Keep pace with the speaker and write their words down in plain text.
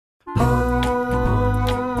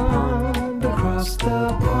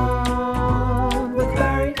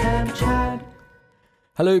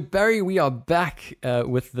Hello, Barry. We are back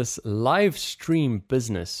with this live stream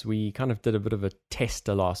business. We kind of did a bit of a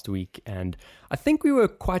tester last week, and I think we were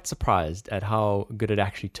quite surprised at how good it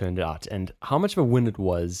actually turned out and how much of a win it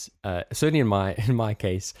was. Certainly in my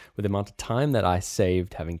case, with the amount of time that I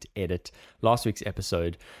saved having to edit last week's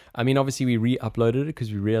episode. I mean, obviously we re-uploaded it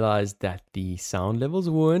because we realized that the sound levels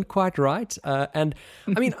weren't quite right. And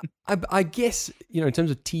I mean, I guess, in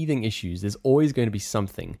terms of teething issues, there's always going to be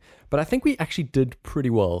something. But I think we actually did pretty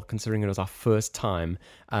well considering it was our first time.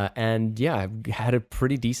 And yeah, had a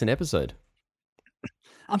pretty decent episode.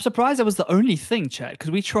 I'm surprised that was the only thing, Chad, because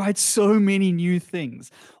we tried so many new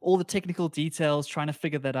things, all the technical details, trying to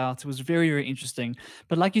figure that out. It was very, very interesting.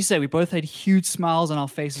 But like you said, we both had huge smiles on our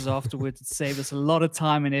faces afterwards. It saved us a lot of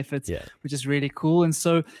time and effort, which is really cool. And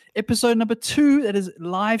so episode number 2, that is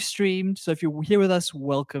live streamed. So if you're here with us,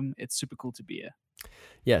 welcome. It's super cool to be here.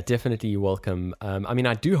 Yeah, definitely welcome. I mean,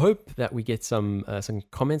 I do hope that we get some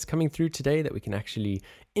comments coming through today that we can actually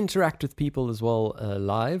interact with people as well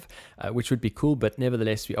live, which would be cool. But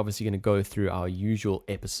nevertheless, we're obviously going to go through our usual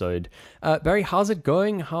episode. Barry, how's it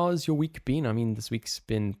going? How's your week been? I mean, this week's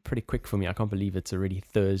been pretty quick for me. I can't believe it's already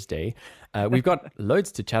Thursday. We've got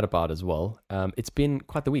loads to chat about as well. It's been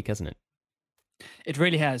quite the week, hasn't it? It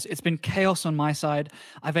really has. It's been chaos on my side.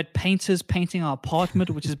 I've had painters painting our apartment,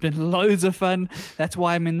 which has been loads of fun. That's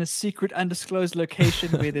why I'm in this secret undisclosed location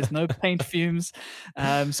where there's no paint fumes.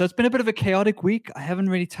 So it's been a bit of a chaotic week. I haven't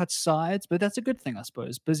really touched sides, but that's a good thing, I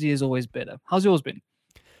suppose. Busy is always better. How's yours been?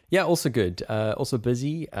 Yeah, also good. Also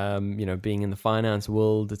busy. Being in the finance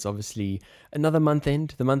world, it's obviously another month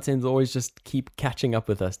end. The month ends always just keep catching up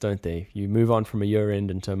with us, don't they? You move on from a year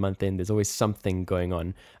end into a month end. There's always something going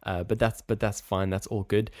on. But that's fine. That's all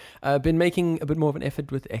good. Been making a bit more of an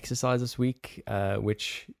effort with exercise this week,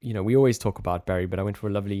 which we always talk about, Barry. But I went for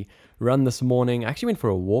a lovely run this morning. I actually went for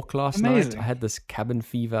a walk last night. I had this cabin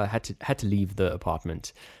fever. I had to leave the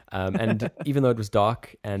apartment. And even though it was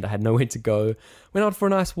dark and I had nowhere to go, went out for a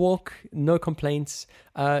nice walk, no complaints.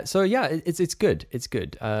 So yeah, it's good. It's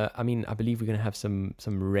good. I mean, I believe we're going to have some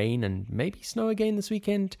rain and maybe snow again this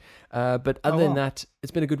weekend. But other than that,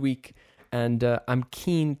 it's been a good week. And I'm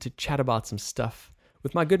keen to chat about some stuff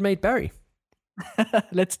with my good mate, Barry.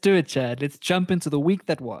 Let's do it, Chad. Let's jump into the week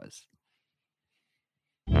that was.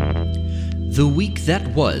 The week that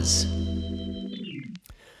was.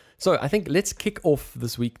 So I think let's kick off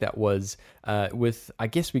this week that was with, I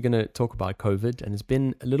guess we're going to talk about COVID, and it's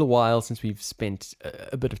been a little while since we've spent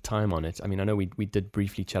a bit of time on it. I mean, I know we did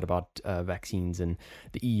briefly chat about vaccines and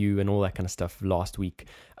the EU and all that kind of stuff last week.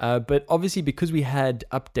 But obviously because we had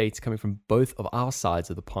updates coming from both of our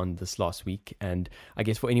sides of the pond this last week, and I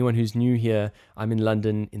guess for anyone who's new here, I'm in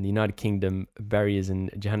London in the United Kingdom, Barry is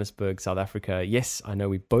in Johannesburg, South Africa. Yes, I know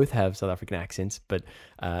we both have South African accents, but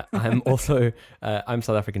I'm also, I'm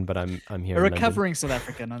South African, but I'm here. A recovering South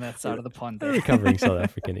African on that side of the pond. A recovering South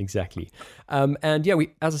African, exactly. And yeah,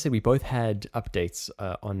 as I said, we both had updates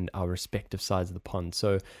on our respective sides of the pond.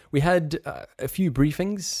 So we had a few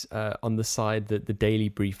briefings on the side, the daily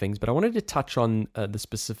briefings, but I wanted to touch on the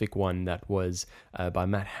specific one that was by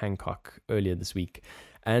Matt Hancock earlier this week.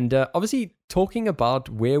 And obviously talking about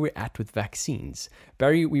where we're at with vaccines.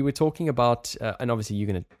 Barry, we were talking about, and obviously you're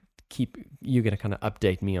going to kind of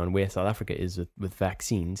update me on where South Africa is with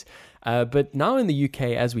vaccines. But now in the UK,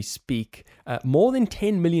 as we speak, more than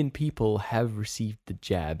 10 million people have received the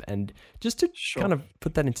jab. And just to kind of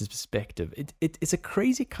put that into perspective, it's a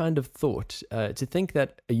crazy kind of thought to think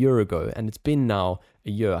that a year ago, and it's been now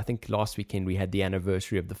a year, I think last weekend we had the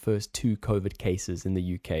anniversary of the first 2 COVID cases in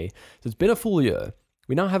the UK. So it's been a full year.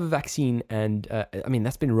 We now have a vaccine, and I mean,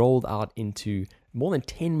 that's been rolled out into more than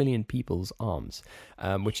 10 million people's arms,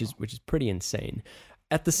 which is pretty insane.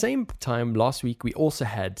 At the same time, last week, we also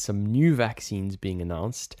had some new vaccines being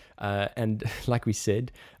announced. And like we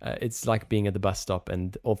said, it's like being at the bus stop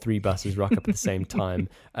and all 3 buses rock up at the same time.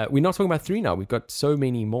 We're not talking about 3 now. We've got so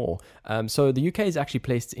many more. So the UK has actually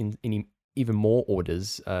placed in even more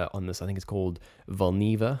orders on this. I think it's called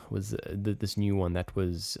Valneva, was this new one that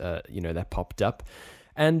was, that popped up.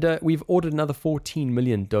 And we've ordered another 14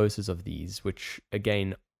 million doses of these, which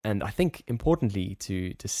again, and I think importantly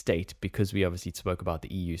to state, because we obviously spoke about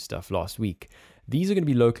the EU stuff last week, these are going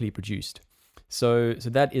to be locally produced. So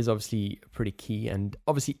that is obviously pretty key. And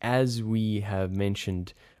obviously, as we have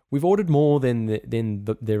mentioned, we've ordered more than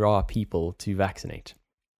there are people to vaccinate.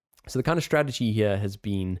 So the kind of strategy here has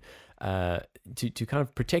been to kind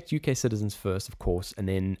of protect UK citizens first, of course, and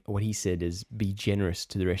then what he said is be generous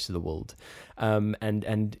to the rest of the world.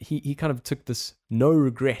 And he kind of took this no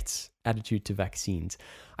regrets attitude to vaccines.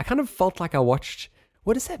 I kind of felt like I watched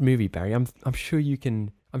What is that movie, Barry? I'm sure you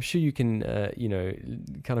can. I'm sure you can.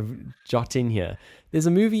 Kind of jot in here. There's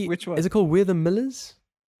a movie. Which one? Is it called We're the Millers?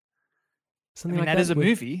 I Something mean, like that is a where-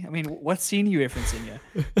 movie. I mean, what scene are you referencing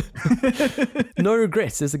here? No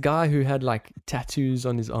Regrets. There's a guy who had like tattoos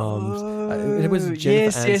on his arms. It was Oh,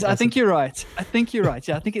 Jennifer yes. I Aniston. think you're right.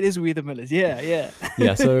 Yeah, I think it is We the Millers. Yeah.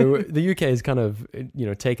 Yeah, so the UK has kind of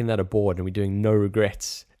taken that aboard, and we're doing no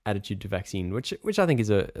regrets attitude to vaccine, which I think is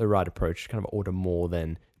a right approach. Kind of order more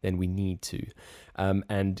than we need to,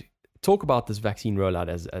 and talk about this vaccine rollout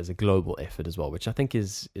as a global effort as well, which I think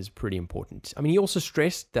is pretty important. I mean, he also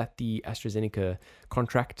stressed that the AstraZeneca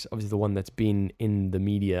contract, obviously the one that's been in the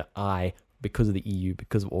media eye because of the EU,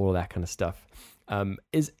 because of all of that kind of stuff, and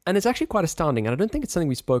it's actually quite astounding, and I don't think it's something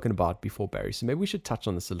we've spoken about before, Barry, so maybe we should touch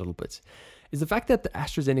on this a little bit, is the fact that the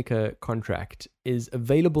AstraZeneca contract is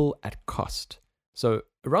available at cost. So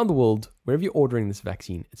around the world, wherever you're ordering this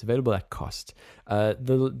vaccine, it's available at cost.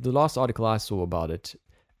 The last article I saw about it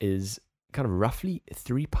is kind of roughly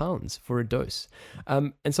 £3 for a dose.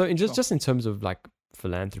 And so just in terms of like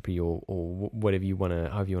philanthropy or whatever you want to,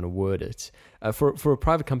 however you want to word it, for a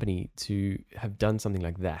private company to have done something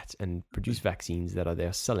like that and produce vaccines that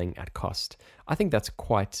they're selling at cost, I think that's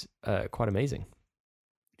quite amazing.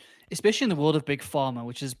 Especially in the world of big pharma,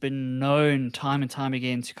 which has been known time and time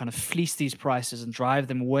again to kind of fleece these prices and drive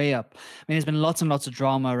them way up. I mean, there's been lots and lots of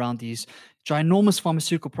drama around these ginormous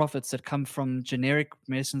pharmaceutical profits that come from generic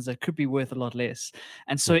medicines that could be worth a lot less.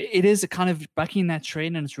 And so it is a kind of bucking that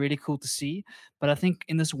trend, and it's really cool to see. But I think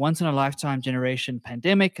in this once in a lifetime generation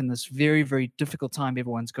pandemic and this very, very difficult time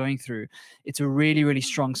everyone's going through, it's a really, really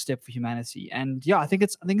strong step for humanity. And yeah, I think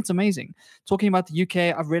it's amazing. Talking about the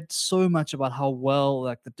UK, I've read so much about how well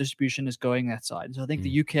like the distribution is going that side. So I think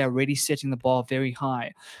the UK are already setting the bar very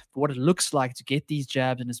high for what it looks like to get these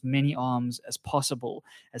jabs in as many arms as possible,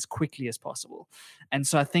 as quickly as possible. And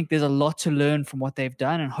so I think there's a lot to learn from what they've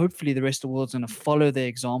done, and hopefully the rest of the world's going to follow their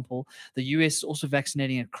example. The US is also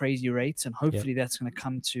vaccinating at crazy rates, and hopefully that's going to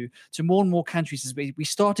come to more and more countries as we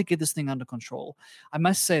start to get this thing under control. I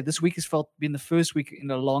must say this week has been the first week in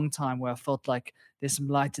a long time where I felt like there's some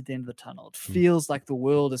light at the end of the tunnel. It feels like the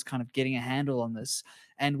world is kind of getting a handle on this,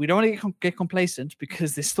 and we don't want to get complacent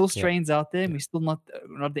because there's still strains out there, and we're still not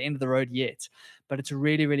at the end of the road yet. But it's a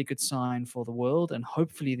really, really good sign for the world, and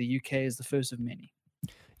hopefully the UK is the first of many.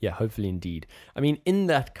 Yeah, hopefully indeed. I mean, in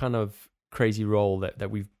that kind of crazy role that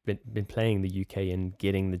we've been playing the UK in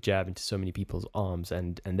getting the jab into so many people's arms,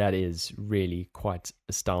 and that is really quite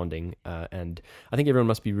astounding, and I think everyone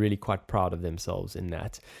must be really quite proud of themselves in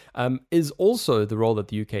that, is also the role that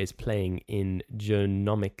the UK is playing in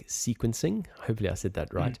genomic sequencing. Hopefully I said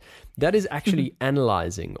that right. That is actually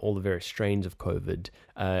analyzing all the various strains of COVID,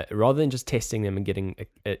 rather than just testing them and getting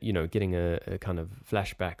a kind of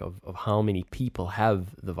flashback of how many people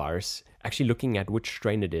have the virus, actually looking at which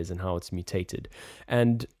strain it is and how it's mutated.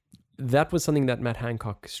 And that was something that Matt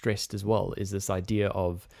Hancock stressed as well, is this idea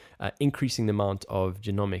of increasing the amount of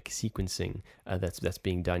genomic sequencing that's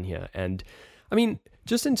being done here. And I mean,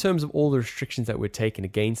 just in terms of all the restrictions that were taken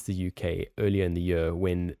against the UK earlier in the year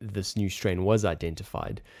when this new strain was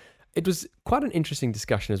identified, it was quite an interesting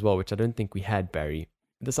discussion as well, which I don't think we had, Barry.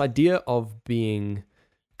 This idea of being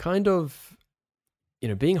kind of,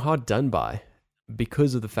 being hard done by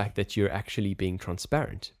because of the fact that you're actually being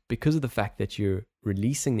transparent, because of the fact that you're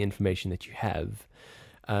releasing the information that you have.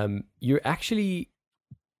 You're actually,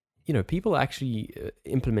 people are actually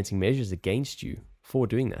implementing measures against you for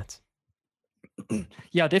doing that.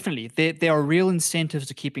 Yeah, definitely. There are real incentives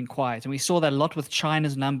to keeping quiet. And we saw that a lot with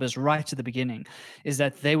China's numbers right at the beginning, is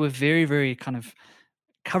that they were very, very kind of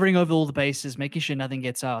covering over all the bases, making sure nothing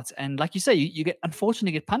gets out. And like you say, you get,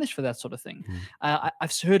 unfortunately, get punished for that sort of thing.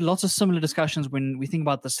 I've heard lots of similar discussions when we think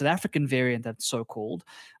about the South African variant that's so called.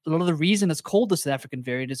 A lot of the reason it's called the South African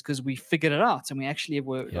variant is because we figured it out, and we actually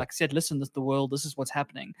were, like I said, listen, this is the world, this is what's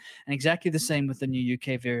happening. And exactly the same with the new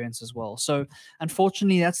UK variants as well. So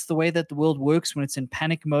unfortunately, that's the way that the world works when it's in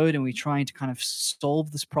panic mode and we're trying to kind of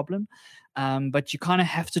solve this problem. But you kind of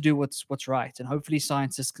have to do what's right. And hopefully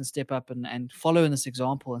scientists can step up and follow in this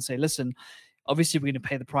example and say, listen, obviously we're going to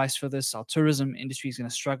pay the price for this. Our tourism industry is going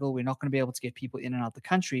to struggle. We're not going to be able to get people in and out the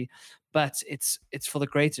country, but it's for the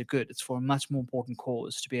greater good. It's for a much more important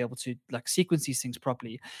cause to be able to like sequence these things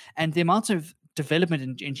properly. And the amount of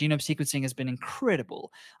development in genome sequencing has been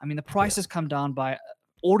incredible. I mean, the price has come down by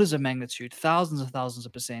orders of magnitude, thousands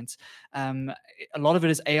of percent. A lot of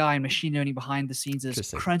it is AI and machine learning behind the scenes,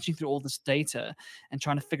 is crunching through all this data and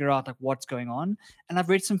trying to figure out like what's going on. And I've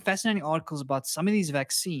read some fascinating articles about some of these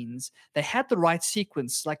vaccines. They had the right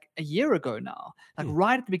sequence like a year ago now. Like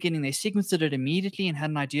right at the beginning, they sequenced it immediately and had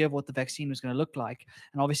an idea of what the vaccine was going to look like.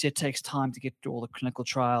 And obviously it takes time to get through all the clinical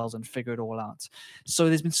trials and figure it all out. So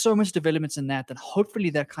there's been so much developments in that hopefully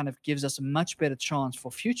that kind of gives us a much better chance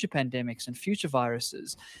for future pandemics and future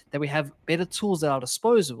viruses, that we have better tools at our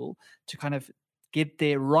disposal to kind of get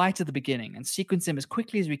there right at the beginning and sequence them as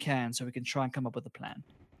quickly as we can so we can try and come up with a plan.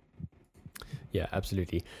 Yeah,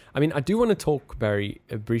 absolutely. I mean, I do want to talk, Barry,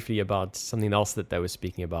 briefly about something else that they were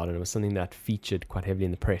speaking about, and it was something that featured quite heavily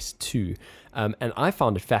in the press too. And I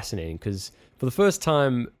found it fascinating because for the first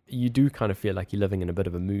time, you do kind of feel like you're living in a bit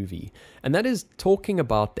of a movie, and that is talking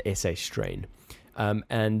about the SA strain.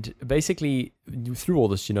 And basically, through all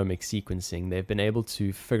this genomic sequencing, they've been able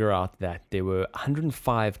to figure out that there were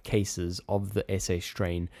 105 cases of the SA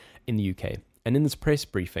strain in the UK. And in this press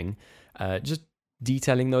briefing, just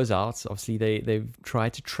detailing those out, obviously they've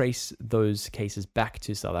tried to trace those cases back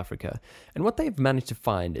to South Africa. And what they've managed to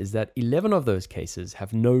find is that 11 of those cases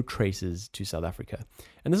have no traces to South Africa.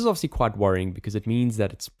 And this is obviously quite worrying because it means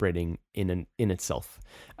that it's spreading in itself,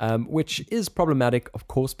 which is problematic, of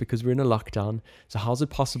course, because we're in a lockdown. So how's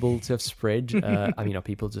it possible to have spread? I mean, are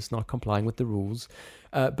people just not complying with the rules?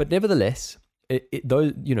 But nevertheless,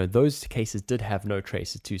 those cases did have no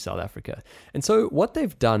traces to South Africa. And so what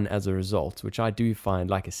they've done as a result, which I do find,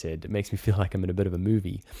 like I said, it makes me feel like I'm in a bit of a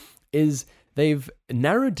movie, is they've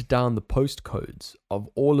narrowed down the postcodes of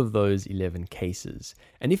all of those 11 cases.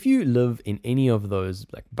 And if you live in any of those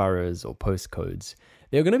like boroughs or postcodes,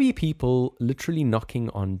 there are going to be people literally knocking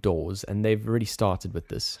on doors, and they've already started with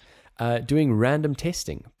this, doing random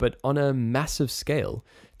testing, but on a massive scale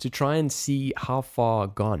to try and see how far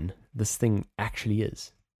gone this thing actually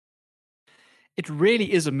is. It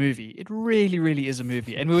really is a movie. It really, really is a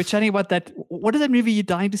movie. And we were chatting about that. What is that movie you're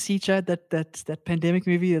dying to see, Chad? That pandemic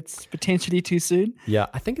movie that's potentially too soon? Yeah,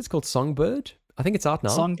 I think it's called Songbird. I think it's out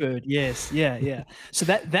now. Songbird, yes. Yeah. So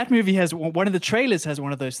that movie has, one of the trailers has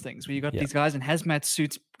one of those things where you got these guys in hazmat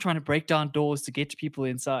suits trying to break down doors to get to people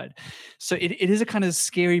inside. So it is a kind of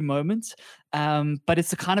scary moment, but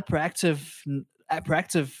it's the kind of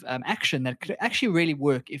proactive action that could actually really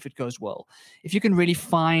work if it goes well. If you can really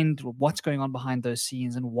find what's going on behind those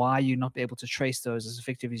scenes and why you're not able to trace those as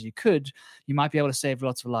effectively as you could, you might be able to save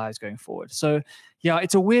lots of lives going forward. So yeah,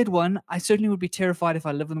 it's a weird one. I certainly would be terrified if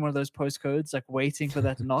I lived in one of those postcodes, like waiting for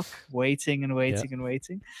that knock, waiting.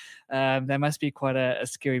 That must be quite a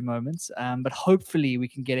scary moment. But hopefully we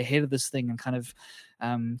can get ahead of this thing and kind of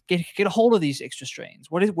get a hold of these extra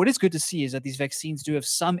strains. What is good to see is that these vaccines do have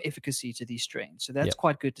some efficacy to these strains. So that's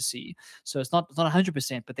quite good to see. So it's not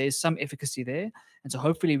 100%, but there's some efficacy there. And so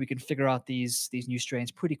hopefully we can figure out these new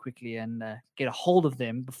strains pretty quickly and get a hold of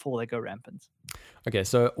them before they go rampant. Okay,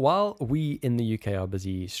 so while we in the UK are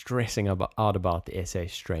busy stressing out about the SA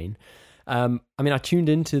strain, I tuned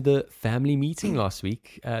into the family meeting last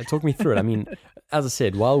week. Talk me through it. I mean, as I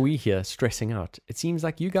said, while we're here stressing out, it seems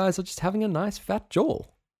like you guys are just having a nice fat jaw.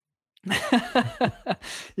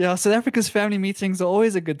 Yeah, South Africa's family meetings are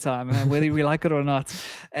always a good time, whether we like it or not.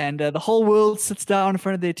 And the whole world sits down in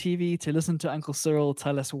front of their TV to listen to Uncle Cyril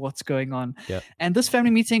tell us what's going on. Yeah. And this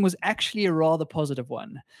family meeting was actually a rather positive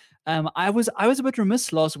one. I was a bit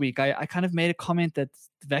remiss last week. I kind of made a comment that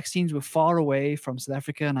the vaccines were far away from South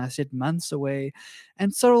Africa, and I said months away.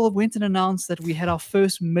 And Cyril went and announced that we had our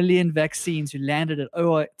first 1 million vaccines who landed at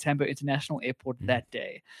OR Tambo International Airport that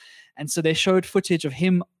day. And so they showed footage of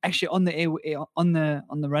him actually on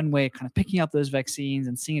the runway, kind of picking up those vaccines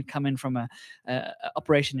and seeing it come in from a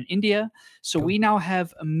operation in India. So we now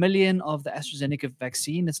have 1 million of the AstraZeneca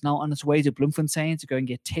vaccine. It's now on its way to Bloemfontein to go and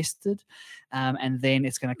get tested, and then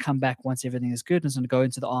it's going to come back once everything is good, and it's going to go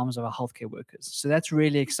into the arms of our healthcare workers. So that's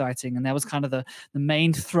really exciting, and that was kind of the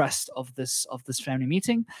main thrust of this family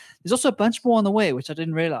meeting. There's also a bunch more on the way, which I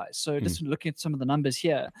didn't realize. So just looking at some of the numbers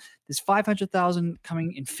here, there's 500,000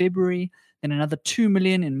 coming in February, then another 2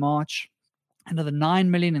 million in March, another 9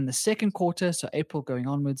 million in the second quarter, so April going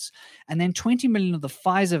onwards, and then 20 million of the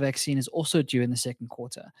Pfizer vaccine is also due in the second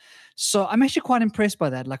quarter. So I'm actually quite impressed by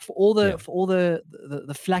that. Like for all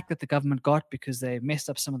the flack that the government got because they messed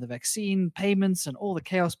up some of the vaccine payments and all the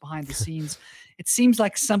chaos behind the scenes, it seems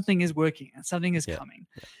like something is working and something is coming.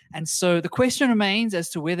 Yeah. And so the question remains as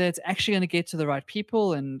to whether it's actually going to get to the right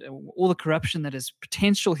people, and all the corruption that is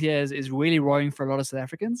potential here is really roaring for a lot of South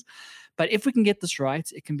Africans. But if we can get this right,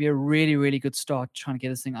 it can be a really, really good start trying to get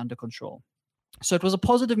this thing under control. So it was a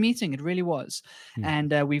positive meeting. It really was.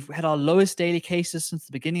 And we've had our lowest daily cases since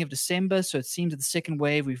the beginning of December. So it seems that the second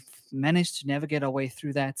wave, we've managed to navigate our way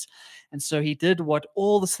through that. And so he did what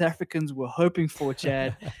all the South Africans were hoping for,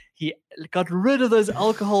 Chad. He got rid of those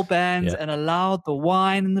alcohol bans and allowed the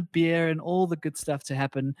wine and the beer and all the good stuff to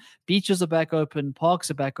happen. Beaches are back open.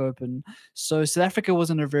 Parks are back open. So South Africa was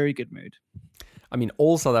in a very good mood. I mean,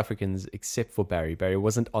 all South Africans except for Barry. Barry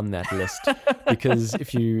wasn't on that list because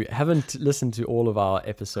if you haven't listened to all of our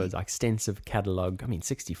episodes, our extensive catalog,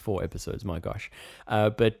 64 episodes, my gosh.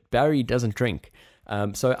 But Barry doesn't drink.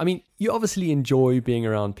 So, I mean, you obviously enjoy being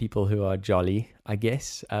around people who are jolly, I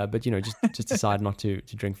guess, but, just decide not to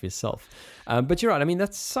drink for yourself. But you're right. I mean,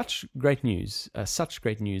 that's such great news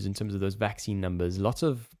in terms of those vaccine numbers. Lots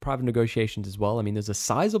of private negotiations as well. I mean, there's a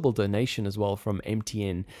sizable donation as well from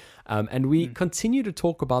MTN. And we continue to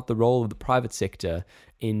talk about the role of the private sector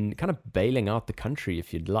in kind of bailing out the country,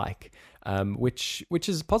 if you'd like, which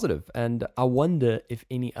is positive. And I wonder if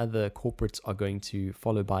any other corporates are going to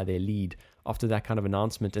follow by their lead after that kind of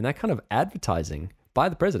announcement and that kind of advertising by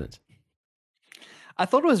the president. I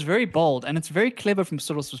thought it was very bold, and it's very clever from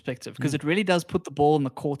Cyril's perspective because it really does put the ball in the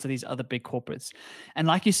court of these other big corporates. And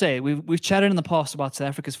like you say, we've chatted in the past about South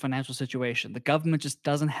Africa's financial situation. The government just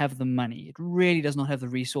doesn't have the money. It really does not have the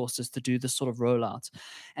resources to do this sort of rollout.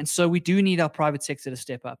 And so we do need our private sector to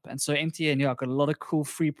step up. And so MTN, got a lot of cool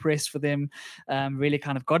free press for them, really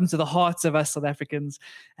kind of got into the hearts of us South Africans.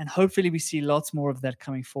 And hopefully we see lots more of that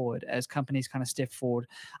coming forward as companies kind of step forward.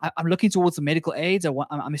 I'm looking towards the medical aids.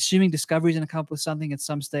 I'm assuming Discovery's going to come up with something at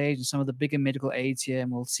some stage, and some of the bigger medical aids here, and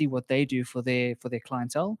we'll see what they do for their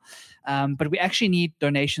clientele. But we actually need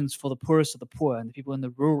donations for the poorest of the poor and the people in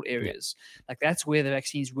the rural areas. Like that's where the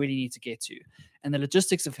vaccines really need to get to. And the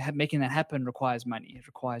logistics of making that happen requires money. It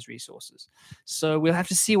requires resources. So we'll have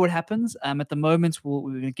to see what happens. At the moment, we're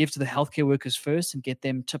going to give to the healthcare workers first and get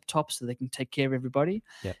them tip top so they can take care of everybody.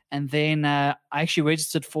 Yeah. And then I actually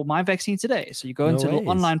registered for my vaccine today. So you go into the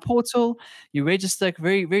online portal, you register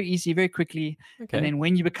very, very easy, very quickly. Okay. And then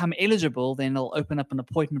when you become eligible, then it'll open up an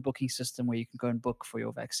appointment booking system where you can go and book for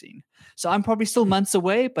your vaccine. So I'm probably still months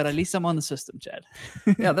away, but at least I'm on the system, Chad.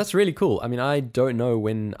 Yeah, that's really cool. I mean, I don't know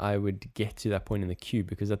when I would get to that point in the queue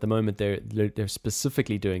because at the moment they're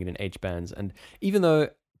specifically doing it in H bands, and even though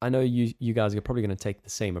I know you guys are probably going to take the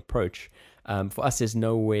same approach, for us there's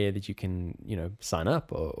nowhere that you can sign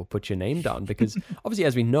up or put your name down because obviously,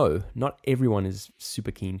 as we know, not everyone is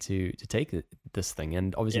super keen to take this thing,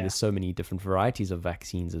 and obviously there's so many different varieties of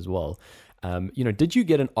vaccines as well. Did you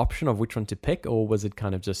get an option of which one to pick, or was it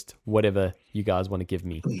kind of just whatever you guys want to give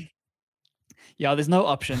me? Yeah, there's no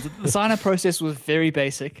options. The sign-up process was very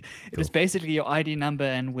basic. It was basically your ID number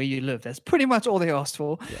and where you live. That's pretty much all they asked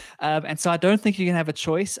for. Yeah. And so I don't think you can have a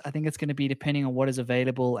choice. I think it's going to be depending on what is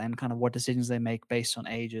available and kind of what decisions they make based on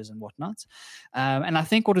ages and whatnot. And I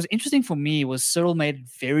think what was interesting for me was Cyril made it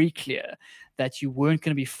very clear that you weren't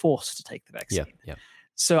going to be forced to take the vaccine. Yeah.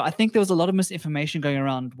 So I think there was a lot of misinformation going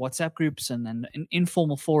around WhatsApp groups and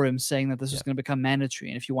informal forums saying that this was going to become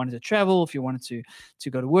mandatory. And if you wanted to travel, if you wanted to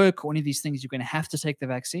go to work or any of these things, you're going to have to take the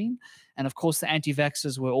vaccine. And of course, the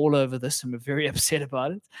anti-vaxxers were all over this and were very upset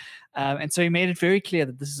about it. And so he made it very clear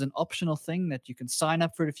that this is an optional thing, that you can sign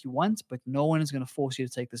up for it if you want, but no one is going to force you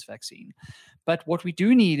to take this vaccine. But what we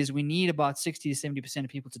do need is we need about 60 to 70% of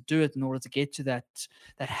people to do it in order to get to that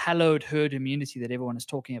hallowed herd immunity that everyone is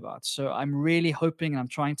talking about. So I'm really hoping, and I'm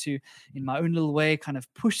trying to, in my own little way, kind of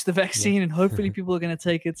push the vaccine, and hopefully people are going to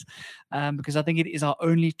take it because I think it is our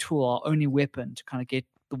only tool, our only weapon to kind of get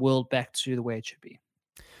the world back to the way it should be.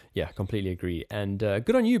 Yeah, completely agree. And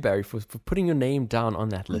good on you, Barry, for putting your name down on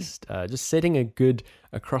that list. Just setting a good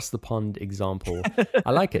across the pond example.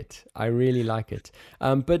 I like it. I really like it.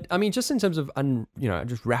 But I mean, just in terms of,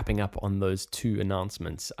 just wrapping up on those two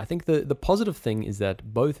announcements, I think the positive thing is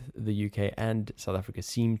that both the UK and South Africa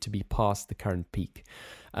seem to be past the current peak,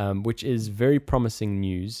 which is very promising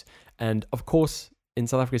news. And of course, in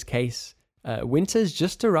South Africa's case, winter's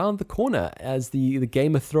just around the corner, as the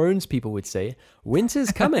Game of Thrones people would say.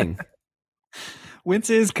 Winter's coming.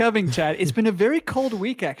 Winter is coming, Chad. It's been a very cold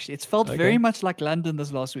week, actually. It's felt very much like London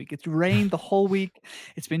this last week. It's rained the whole week.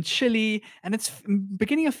 It's been chilly, and it's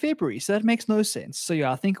beginning of February, so that makes no sense. So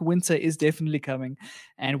yeah, I think winter is definitely coming,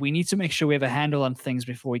 and we need to make sure we have a handle on things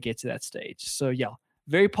before we get to that stage. So yeah,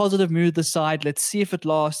 very positive mood this side. Let's see if it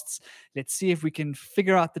lasts. Let's see if we can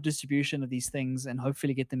figure out the distribution of these things and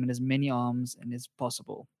hopefully get them in as many arms and as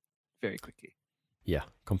possible very quickly. Yeah,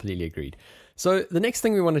 completely agreed. So the next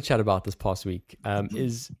thing we want to chat about this past week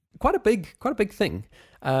is quite a big thing.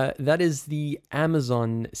 That is the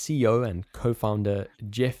Amazon CEO and co-founder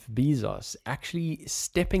Jeff Bezos actually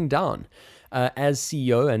stepping down as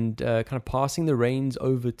CEO and kind of passing the reins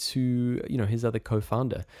over to his other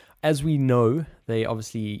co-founder. As we know, they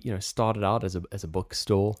obviously started out as a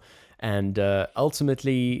bookstore, and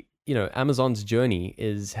ultimately, Amazon's journey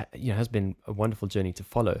has been a wonderful journey to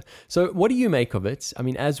follow. So what do you make of it? I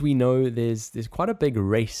mean, as we know, there's quite a big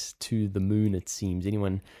race to the moon, it seems.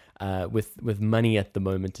 Anyone with money at the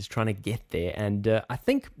moment is trying to get there. And I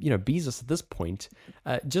think, Bezos at this point,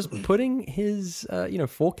 just putting his,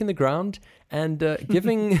 fork in the ground and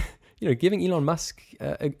giving, giving Elon Musk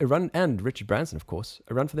a run, and Richard Branson, of course,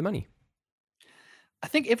 a run for their money. I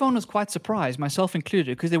think everyone was quite surprised, myself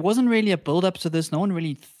included, because there wasn't really a build-up to this. No one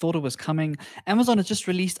really thought it was coming. Amazon has just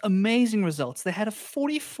released amazing results. They had a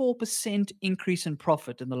 44% increase in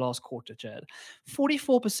profit in the last quarter, Chad.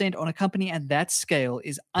 44% on a company at that scale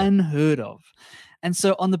is unheard of. And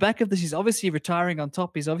so on the back of this, he's obviously retiring on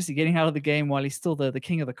top. He's obviously getting out of the game while he's still the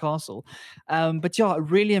king of the castle. But yeah, a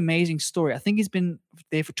really amazing story. I think he's been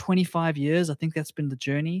there for 25 years. I think that's been the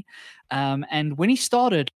journey. And when he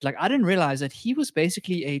started, I didn't realize that he was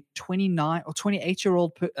basically a 29 or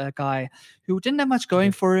 28-year-old guy who didn't have much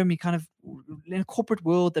going for him. He kind of, in a corporate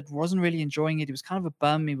world that wasn't really enjoying it. He was kind of a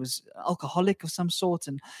bum. He was alcoholic of some sort.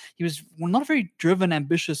 And he was not a very driven,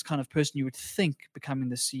 ambitious kind of person you would think becoming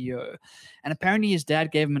the CEO. And apparently his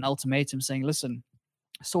dad gave him an ultimatum saying, listen,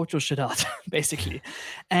 sort your shit out, basically.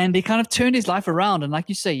 And he kind of turned his life around. And like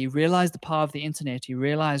you say, he realized the power of the internet. He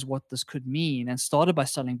realized what this could mean and started by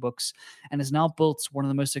selling books and has now built one of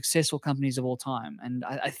the most successful companies of all time. And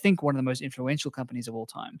I think one of the most influential companies of all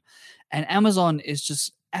time. And Amazon is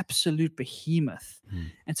just absolute behemoth.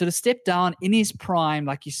 And so to step down in his prime,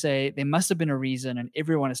 like you say, there must have been a reason, and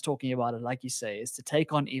everyone is talking about it, like you say, is to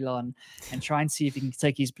take on Elon and try and see if he can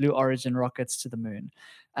take his Blue Origin rockets to the moon.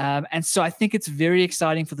 And so I think it's very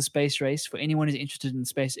exciting for the space race. For anyone who's interested in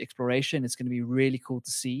space exploration, it's going to be really cool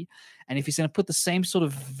to see. And if he's going to put the same sort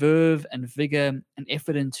of verve and vigor and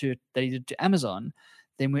effort into it that he did to Amazon,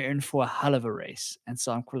 then we're in for a hell of a race. And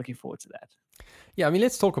so I'm looking forward to that. Yeah, I mean,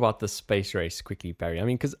 let's talk about the space race quickly, Barry. I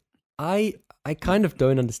mean, because I kind of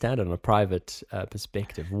don't understand it on a private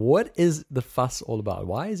perspective. What is the fuss all about?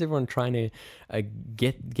 Why is everyone trying to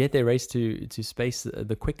get their race to space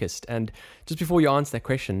the quickest? And just before you answer that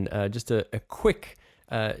question, just a quick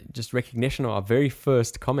just recognition of our very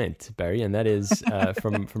first comment, Barry, and that is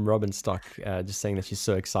from Robin Stock, just saying that she's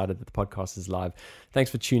so excited that the podcast is live.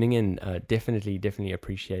 Thanks for tuning in. Definitely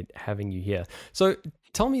appreciate having you here. So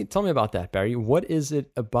tell me about that, Barry. What is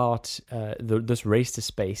it about this race to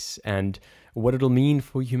space and what it'll mean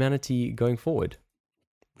for humanity going forward?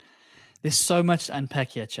 There's so much to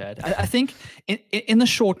unpack here, Chad. I think in the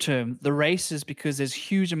short term, the race is because there's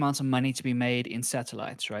huge amounts of money to be made in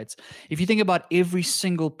satellites, right? If you think about every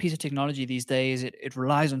single piece of technology these days, it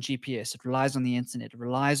relies on GPS, it relies on the internet, it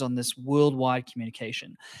relies on this worldwide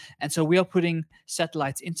communication. And so we are putting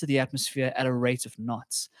satellites into the atmosphere at a rate of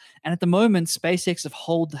knots. And at the moment, SpaceX have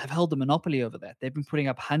held the monopoly over that. They've been putting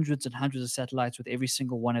up hundreds and hundreds of satellites with every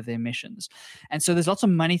single one of their missions. And so there's lots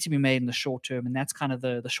of money to be made in the short term, and that's kind of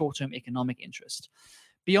the short-term economic interest.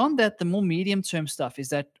 Beyond that, the more medium-term stuff is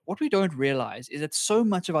that what we don't realize is that so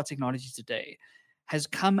much of our technology today has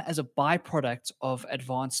come as a byproduct of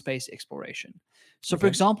advanced space exploration. So, for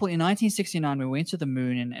example, in 1969, we went to the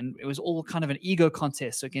moon, and it was all kind of an ego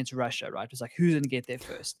contest against Russia, right? It was like, who's going to get there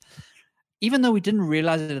first? Even though we didn't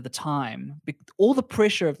realize it at the time, all the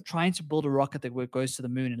pressure of trying to build a rocket that goes to the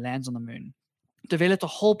moon and lands on the moon developed a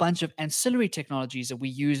whole bunch of ancillary technologies that we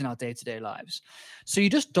use in our day-to-day lives. So you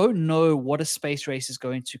just don't know what a space race is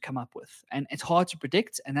going to come up with. And it's hard to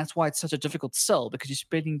predict, and that's why it's such a difficult sell, because you're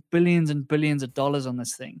spending billions and billions of dollars on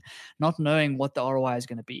this thing, not knowing what the ROI is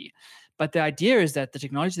going to be. But the idea is that the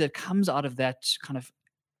technology that comes out of that kind of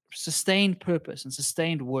sustained purpose and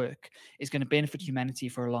sustained work is going to benefit humanity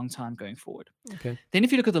for a long time going forward. Okay. Then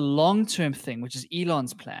if you look at the long-term thing, which is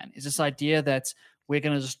Elon's plan, is this idea that we're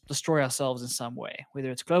going to just destroy ourselves in some way,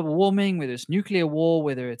 whether it's global warming, whether it's nuclear war,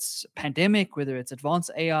 whether it's pandemic, whether it's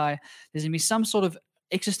advanced AI. There's going to be some sort of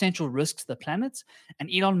existential risk to the planet. And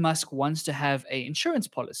Elon Musk wants to have an insurance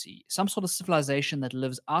policy, some sort of civilization that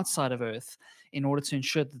lives outside of Earth in order to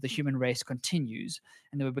ensure that the human race continues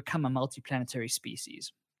and that we become a multi-planetary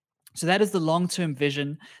species. So that is the long-term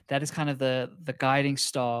vision. That is kind of the guiding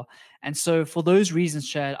star. And so for those reasons,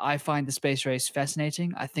 Chad, I find the space race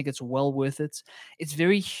fascinating. I think it's well worth it. It's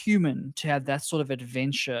very human to have that sort of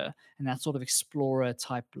adventure and that sort of explorer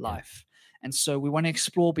type life. And so we want to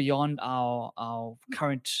explore beyond our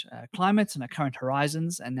current climate and our current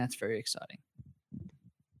horizons, and that's very exciting.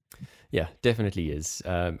 Yeah, definitely is.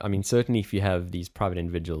 I mean, certainly if you have these private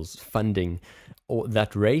individuals funding or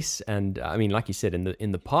that race, and I mean, like you said,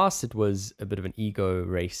 in the past it was a bit of an ego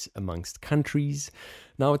race amongst countries.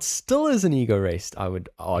 Now it still is an ego race, I would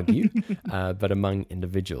argue, but among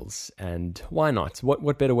individuals. And why not?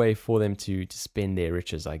 What better way for them to spend their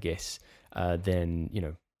riches, I guess, than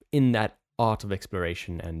in that art of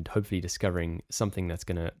exploration and hopefully discovering something that's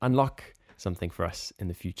going to unlock something for us in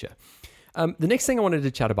the future. The next thing I wanted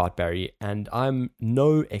to chat about, Barry, and I'm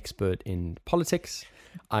no expert in politics,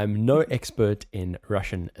 I'm no expert in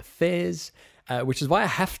Russian affairs, which is why I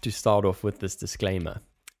have to start off with this disclaimer.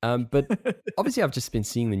 But obviously I've just been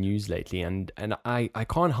seeing the news lately, and I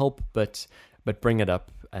can't help but bring it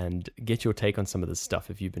up and get your take on some of this stuff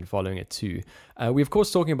if you've been following it too. We're of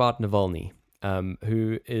course talking about Navalny,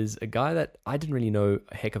 who is a guy that I didn't really know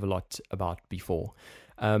a heck of a lot about before.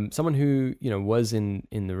 Someone who was in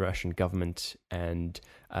the Russian government and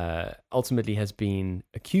ultimately has been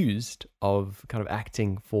accused of kind of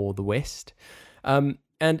acting for the West. And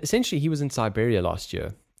essentially, he was in Siberia last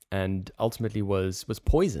year and ultimately was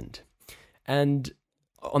poisoned. And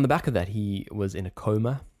on the back of that, he was in a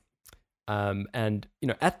coma. And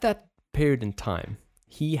at that period in time,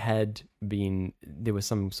 there was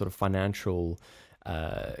some sort of financial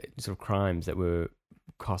sort of crimes that were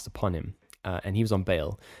cast upon him. And he was on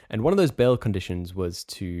bail. And one of those bail conditions was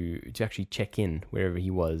to actually check in wherever he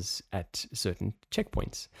was at certain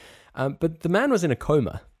checkpoints. But the man was in a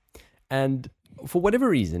coma. And for whatever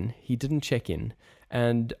reason, he didn't check in.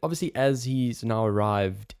 And obviously, as he's now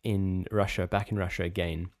arrived in Russia, back in Russia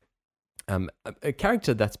again, a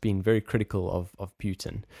character that's been very critical of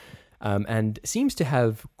Putin and seems to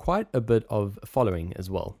have quite a bit of following as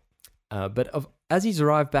well. But as he's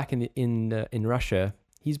arrived back in Russia,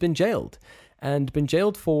 he's been jailed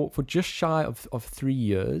for just shy of 3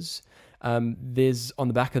 years. There's on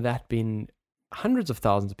the back of that been hundreds of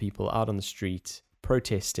thousands of people out on the street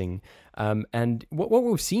protesting. And what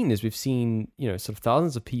we've seen sort of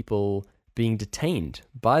thousands of people being detained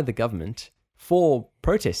by the government for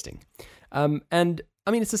protesting. And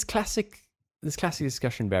I mean, it's this classic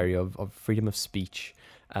discussion, Barry, of freedom of speech.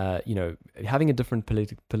 Having a different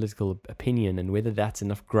political opinion and whether that's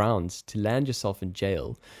enough grounds to land yourself in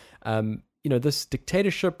jail. This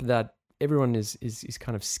dictatorship that everyone is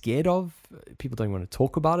kind of scared of. People don't want to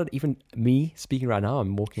talk about it. Even me speaking right now,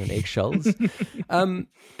 I'm walking on eggshells.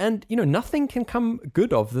 And nothing can come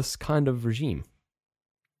good of this kind of regime.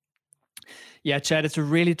 Yeah, Chad, it's a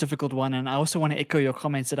really difficult one, and I also want to echo your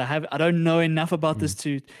comments that I don't know enough about this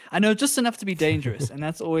I know just enough to be dangerous, and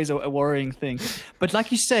that's always a worrying thing. But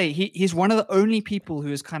like you say, he's one of the only people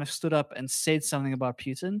who has kind of stood up and said something about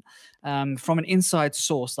Putin from an inside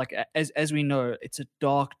source. Like as we know, it's a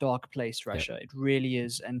dark, dark place, Russia. Yeah. It really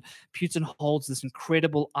is, and Putin holds this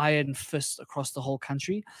incredible iron fist across the whole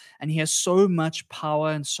country, and he has so much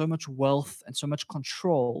power and so much wealth and so much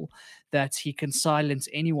control that he can silence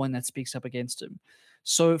anyone that speaks up against him.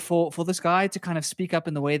 So for this guy to kind of speak up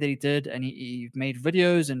in the way that he did, and he made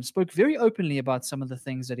videos and spoke very openly about some of the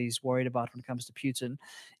things that he's worried about when it comes to Putin,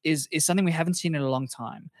 is something we haven't seen in a long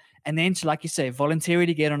time. And then to, like you say,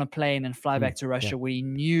 voluntarily get on a plane and fly back to Russia where he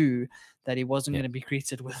knew that he wasn't going to be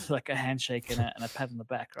greeted with like a handshake and a pat on the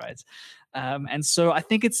back, right? And so I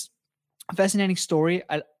think it's a fascinating story.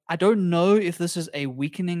 I don't know if this is a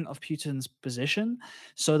weakening of Putin's position.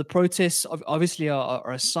 So the protests obviously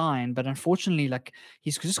are a sign, but unfortunately, like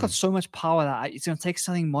he's just got so much power that it's going to take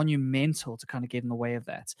something monumental to kind of get in the way of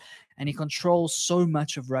that. And he controls so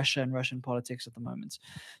much of Russia and Russian politics at the moment.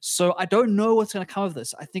 So I don't know what's going to come of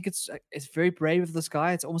this. I think it's very brave of this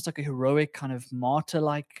guy. It's almost like a heroic kind of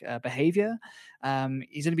martyr-like behavior.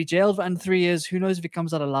 He's going to be jailed for under 3 years. Who knows if he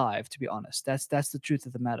comes out alive, to be honest. That's the truth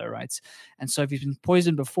of the matter, right? And so if he's been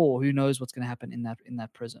poisoned before, who knows what's going to happen in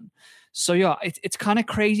that prison. So yeah, it's kind of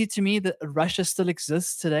crazy to me that Russia still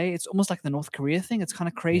exists today. It's almost like the North Korea thing. It's kind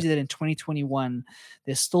of crazy that in 2021,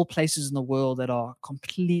 there's still places in the world that are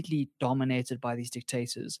completely dominated by these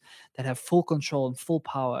dictators that have full control and full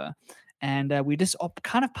power. And we just are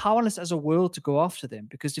kind of powerless as a world to go after them,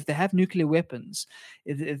 because if they have nuclear weapons,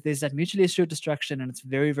 there's that mutually assured destruction, and it's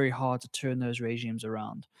very, very hard to turn those regimes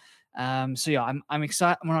around. So yeah, I'm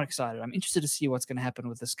excited. I'm not excited. I'm interested to see what's going to happen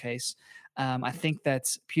with this case. I think that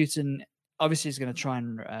Putin obviously is going to try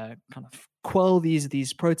and kind of quell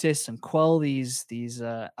these protests and quell these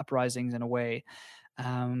uprisings in a way.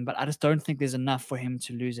 But I just don't think there's enough for him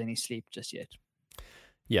to lose any sleep just yet.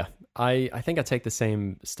 Yeah, I think I take the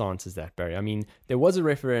same stance as that, Barry. I mean, there was a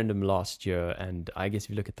referendum last year, and I guess if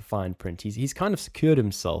you look at the fine print, he's kind of secured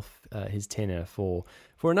himself his tenure for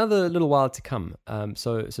for another little while to come.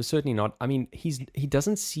 So certainly not. I mean, he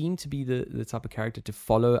doesn't seem to be the type of character to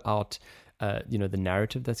follow out, the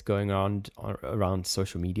narrative that's going on around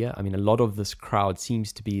social media. I mean, a lot of this crowd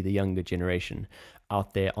seems to be the younger generation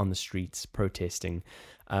out there on the streets protesting.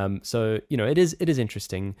 So it is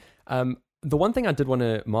interesting. The one thing I did want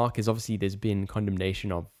to mark is obviously there's been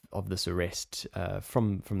condemnation of this arrest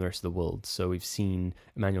from the rest of the world. So we've seen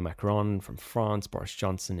Emmanuel Macron from France, Boris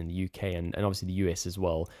Johnson in the UK, and obviously the US as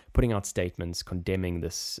well, putting out statements condemning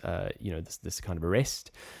this this kind of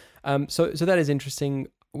arrest. So that is interesting.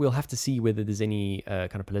 We'll have to see whether there's any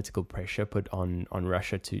kind of political pressure put on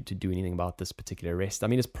Russia to do anything about this particular arrest. I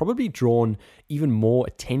mean, it's probably drawn even more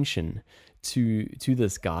attention to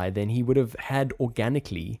this guy than he would have had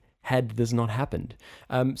organically had this not happened.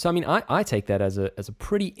 So I mean, I take that as a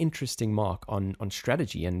pretty interesting mark on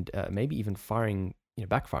strategy and maybe even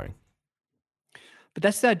backfiring. But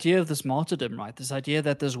that's the idea of this martyrdom, right? This idea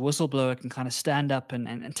that this whistleblower can kind of stand up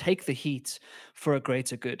and take the heat for a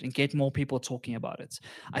greater good and get more people talking about it.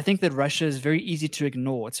 I think that Russia is very easy to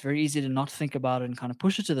ignore. It's very easy to not think about it and kind of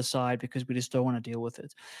push it to the side because we just don't want to deal with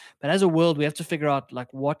it. But as a world, we have to figure out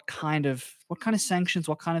like what kind of sanctions,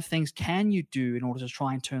 what kind of things can you do in order to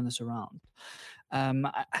try and turn this around.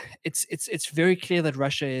 It's very clear that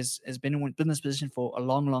Russia has been in this position for a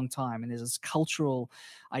long time, and there's this cultural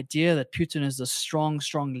idea that Putin is a strong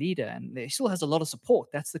leader, and he still has a lot of support.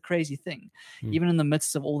 That's the crazy thing. Even in the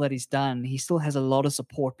midst of all that he's done, he still has a lot of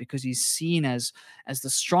support because he's seen as the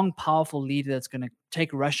strong, powerful leader that's going to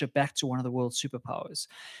take Russia back to one of the world's superpowers.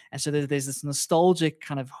 And so there's this nostalgic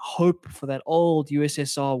kind of hope for that old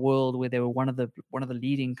USSR world where they were one of the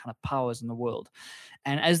leading kind of powers in the world.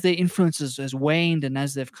 And as their influence has waned, and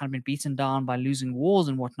as they've kind of been beaten down by losing wars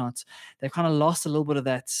and whatnot, they've kind of lost a little bit of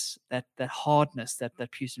that hardness that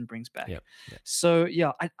Putin brings back. Yeah. So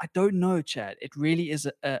yeah, I don't know, Chad. It really is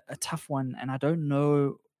a tough one, and I don't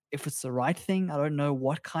know if it's the right thing. I don't know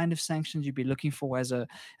what kind of sanctions you'd be looking for as a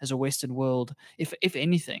Western world, if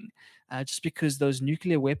anything, just because those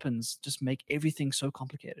nuclear weapons just make everything so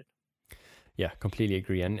complicated. Yeah, completely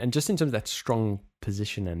agree. And just in terms of that strong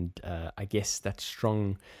position and I guess that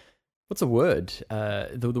strong, what's the word?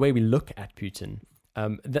 The way we look at Putin.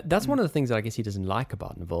 That's one of the things that I guess he doesn't like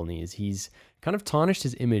about Navalny is he's kind of tarnished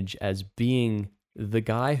his image as being the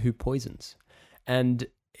guy who poisons. And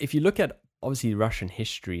if you look at obviously Russian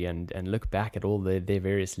history and look back at all their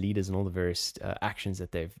various leaders and all the various actions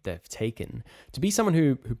that they've taken, to be someone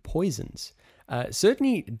who poisons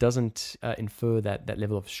certainly doesn't infer that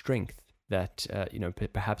level of strength that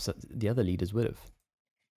perhaps the other leaders would have.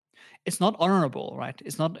 It's not honorable, right?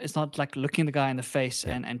 It's not like looking the guy in the face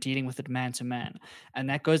and dealing with it man to man. And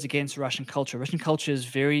that goes against Russian culture. Russian culture is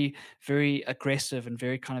very, very aggressive and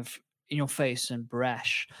very kind of in your face and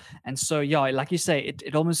brash. And so, yeah, like you say,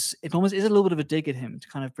 it almost is a little bit of a dig at him to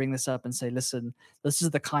kind of bring this up and say, listen, this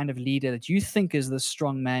is the kind of leader that you think is the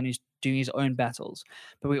strong man who's doing his own battles.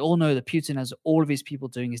 But we all know that Putin has all of his people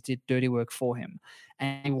doing his dirty work for him.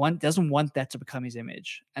 And he doesn't want that to become his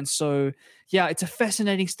image. And so, yeah, it's a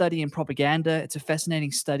fascinating study in propaganda. It's a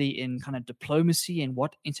fascinating study in kind of diplomacy and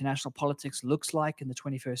what international politics looks like in the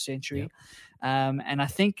 21st century. Yeah. And I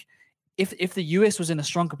think if the US was in a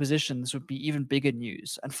stronger position, this would be even bigger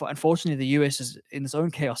news. And unfortunately, the US is in its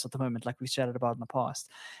own chaos at the moment, like we chatted about in the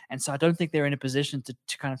past. And so I don't think they're in a position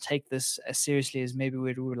to kind of take this as seriously as maybe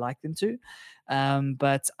we would like them to.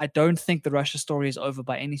 But I don't think the Russia story is over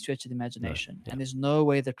by any stretch of the imagination. No, yeah. And there's no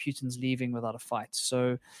way that Putin's leaving without a fight.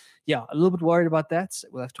 So, yeah, a little bit worried about that.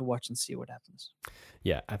 We'll have to watch and see what happens.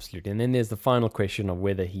 Yeah, absolutely. And then there's the final question of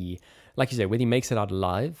whether he, like you say, whether he makes it out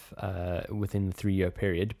alive within the 3-year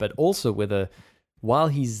period, but also whether while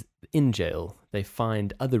he's in jail, they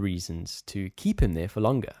find other reasons to keep him there for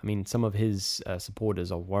longer. I mean, some of his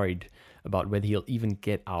supporters are worried about whether he'll even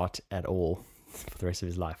get out at all for the rest of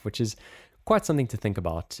his life, which is quite something to think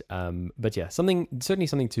about. But yeah, certainly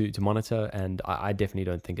something to monitor, and I definitely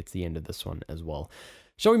don't think it's the end of this one as well.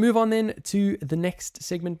 Shall we move on then to the next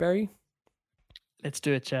segment, Barry? Let's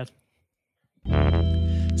do it, Chad.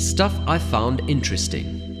 Stuff I found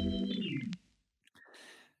interesting.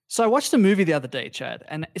 So I watched a movie the other day, Chad,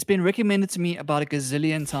 and it's been recommended to me about a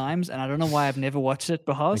gazillion times, and I don't know why I've never watched it,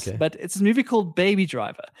 Bahas, but it's a movie called Baby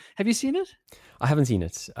Driver. Have you seen it? I haven't seen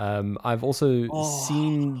it. I've also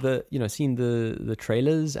seen the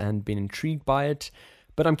trailers and been intrigued by it,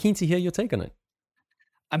 but I'm keen to hear your take on it.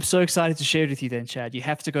 I'm so excited to share it with you then, Chad. You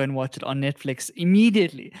have to go and watch it on Netflix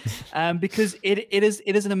immediately because it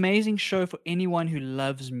is an amazing show for anyone who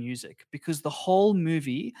loves music, because the whole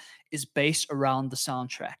movie is based around the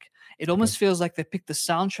soundtrack. It almost feels like they picked the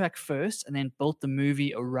soundtrack first and then built the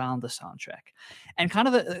movie around the soundtrack. And kind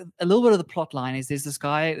of a little bit of the plot line is there's this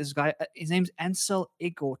guy, his name's Ansel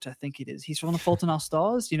Elgort, I think it is. He's from The Fault in Our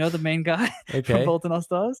Stars. You know the main guy from Okay. Fault in Our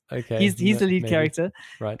Stars? Okay. He's the lead Maybe. character.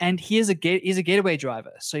 Right. And he's a getaway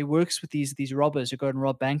driver. So he works with these robbers who go and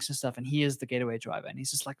rob banks and stuff. And he is the getaway driver. And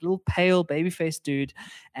he's just like a little pale, baby-faced dude.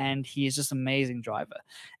 And he is just an amazing driver.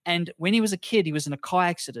 And when he was a kid, he was in a car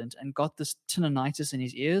accident and got this tinnitus in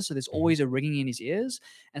his ears. So there's always a ringing in his ears.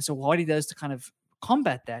 And so what he does to kind of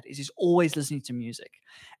combat that is he's always listening to music.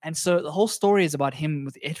 And so the whole story is about him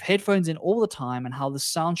with headphones in all the time and how the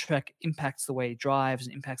soundtrack impacts the way he drives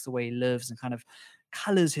and impacts the way he lives and kind of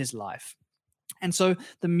colors his life. And so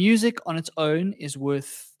the music on its own is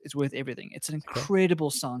worth everything. It's an incredible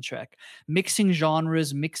soundtrack, mixing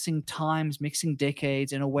genres, mixing times, mixing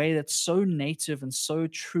decades in a way that's so native and so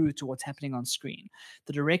true to what's happening on screen.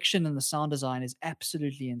 The direction and the sound design is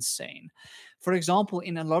absolutely insane. For example,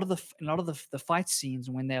 in a lot of the fight scenes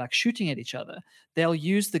when they're like shooting at each other, they'll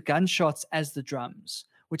use the gunshots as the drums,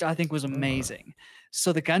 which I think was amazing.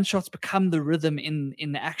 So the gunshots become the rhythm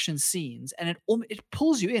in the action scenes, and it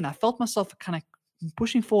pulls you in. I felt myself kind of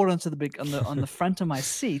pushing forward onto on the front of my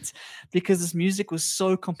seat because this music was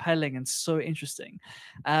so compelling and so interesting.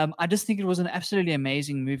 I just think it was an absolutely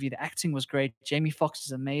amazing movie. The acting was great. Jamie Foxx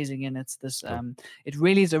is amazing, and it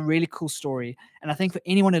really is a really cool story. And I think for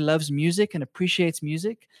anyone who loves music and appreciates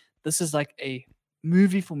music, this is like a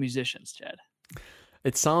movie for musicians, Chad.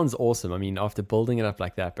 It sounds awesome. I mean, after building it up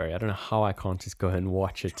like that, Barry, I don't know how I can't just go and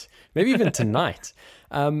watch it. Maybe even tonight.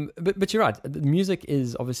 But you're right. The music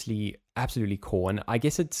is obviously absolutely core. And I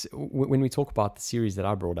guess it's when we talk about the series that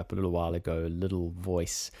I brought up a little while ago, Little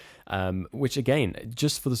Voice, which again,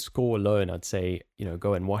 just for the score alone, I'd say,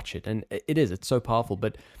 go and watch it. And it's so powerful.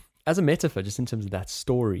 But as a metaphor, just in terms of that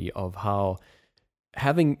story of how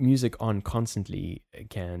having music on constantly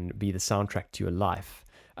can be the soundtrack to your life.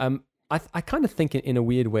 I kind of think in a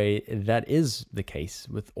weird way that is the case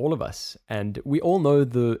with all of us. And we all know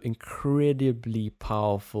the incredibly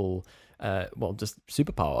powerful, just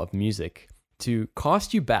superpower of music to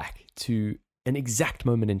cast you back to an exact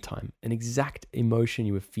moment in time, an exact emotion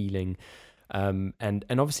you were feeling. And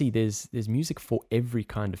obviously there's music for every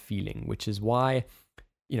kind of feeling, which is why,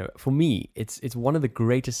 for me, it's one of the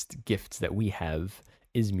greatest gifts that we have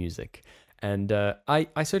is music. And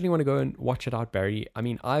I certainly want to go and watch it out, Barry. I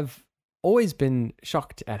mean, I've always been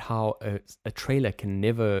shocked at how a trailer can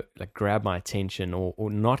never grab my attention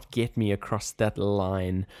or not get me across that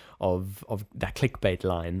line of that clickbait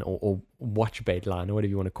line or watch bait line or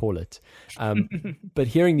whatever you want to call it. But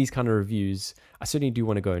hearing these kind of reviews, I certainly do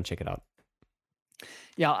want to go and check it out.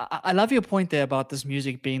 Yeah, I love your point there about this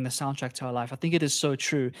music being the soundtrack to our life. I think it is so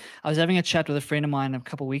true. I was having a chat with a friend of mine a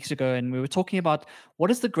couple of weeks ago, and we were talking about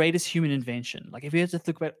what is the greatest human invention? Like, if you had to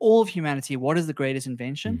think about all of humanity, what is the greatest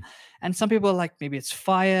invention? And some people are like, maybe it's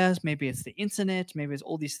fire, maybe it's the internet, maybe it's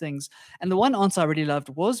all these things. And the one answer I really loved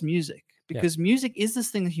was music, because music is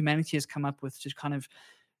this thing that humanity has come up with to kind of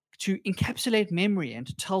to encapsulate memory and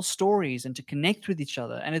to tell stories and to connect with each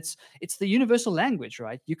other. And it's the universal language,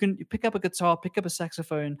 right? You pick up a guitar, pick up a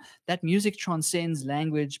saxophone. That music transcends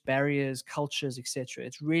language, barriers, cultures, etc.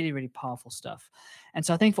 It's really, really powerful stuff. And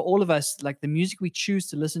so I think for all of us, like, the music we choose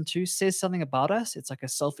to listen to says something about us. It's like a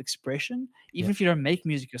self-expression. Even if you don't make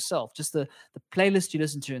music yourself, just the playlist you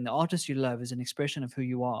listen to and the artist you love is an expression of who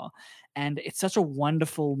you are. And it's such a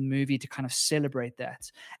wonderful movie to kind of celebrate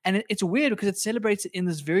that. And it's weird because it celebrates it in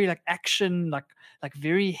this very action, like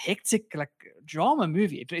very hectic, drama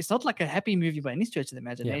movie. It's not like a happy movie by any stretch of the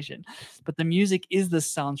imagination, but the music is the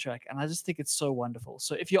soundtrack. And I just think it's so wonderful.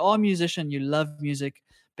 So if you are a musician, you love music,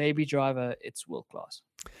 Baby Driver, it's world class.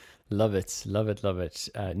 Love it, love it, love it.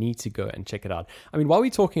 Need to go and check it out. I mean, while we're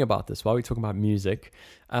talking about this, while we're talking about music,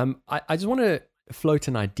 I just want to float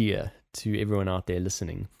an idea to everyone out there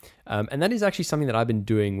listening. And that is actually something that I've been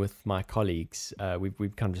doing with my colleagues.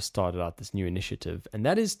 We've kind of just started out this new initiative, and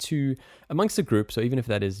that is to, amongst the group, so even if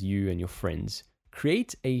that is you and your friends,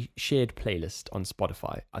 create a shared playlist on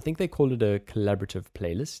Spotify. I think they call it a collaborative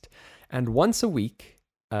playlist. And once a week,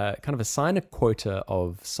 kind of assign a quota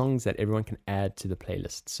of songs that everyone can add to the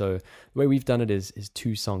playlist. So the way we've done it is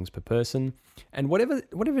 2 songs per person. And whatever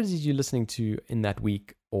it is you're listening to in that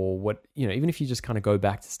week, or what, even if you just kind of go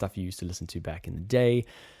back to stuff you used to listen to back in the day,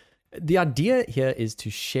 the idea here is to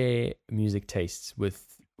share music tastes with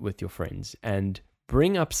your friends and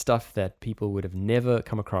bring up stuff that people would have never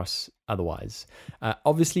come across otherwise.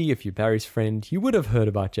 Obviously, if you're Barry's friend, you would have heard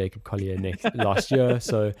about Jacob Collier last year.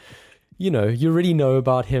 So, you already know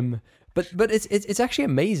about him. But it's actually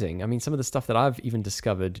amazing. I mean, some of the stuff that I've even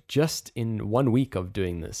discovered just in 1 week of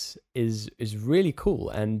doing this is really cool,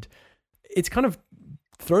 and it's kind of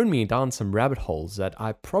thrown me down some rabbit holes that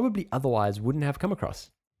I probably otherwise wouldn't have come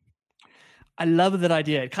across. I love that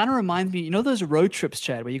idea. It kind of reminds me, you know, those road trips,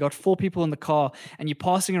 Chad, where you got 4 people in the car and you're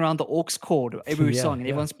passing around the aux chord every Yeah, song, and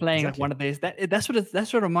everyone's playing exactly. like one of these. That's what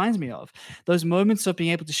it reminds me of. Those moments of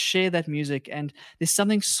being able to share that music, and there's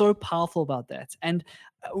something so powerful about that. And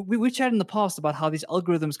we chatted in the past about how these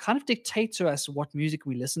algorithms kind of dictate to us what music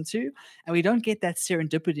we listen to, and we don't get that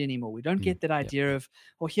serendipity anymore. We don't get that Yeah, idea of,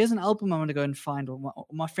 well, here's an album I'm going to go and find, or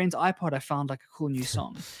my friend's iPod, I found like a cool new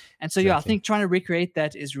song. And so, yeah, I exactly. think trying to recreate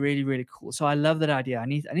that is really, really cool. So I love that idea. I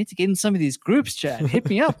need to get in some of these groups, Chad. Hit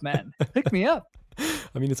me up, man. Hook me up.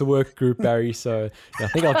 I mean, it's a work group, Barry, so I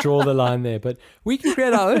think I'll draw the line there. But we can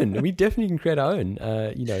create our own. We definitely can create our own.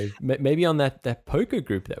 Maybe on that poker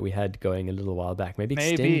group that we had going a little while back. Maybe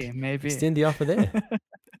extend the offer there.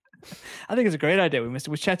 I think it's a great idea.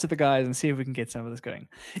 We chat to the guys and see if we can get some of this going.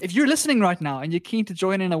 If you're listening right now and you're keen to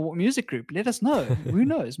join in a music group, let us know. Who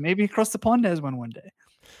knows? Maybe Across the Pond has one day.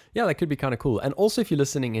 Yeah, that could be kind of cool. And also, if you're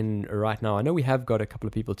listening in right now, I know we have got a couple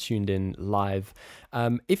of people tuned in live.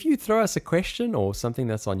 If you throw us a question or something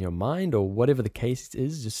that's on your mind or whatever the case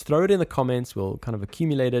is, just throw it in the comments. We'll kind of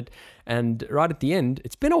accumulate it. And right at the end,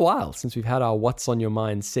 it's been a while since we've had our What's on Your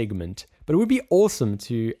Mind segment. But it would be awesome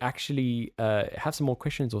to actually have some more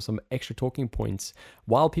questions or some extra talking points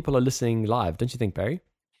while people are listening live. Don't you think, Barry?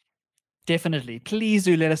 Definitely. Please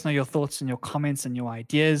do let us know your thoughts and your comments and your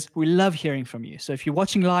ideas. We love hearing from you. So if you're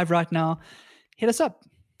watching live right now, hit us up.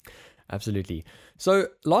 Absolutely. So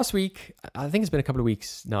last week, I think it's been a couple of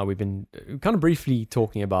weeks now, we've been kind of briefly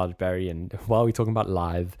talking about it, Barry, and while we're talking about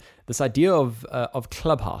live, this idea of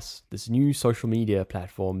Clubhouse, this new social media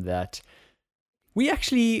platform that we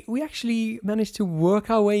actually managed to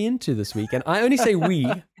work our way into this week. And I only say we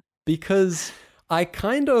because I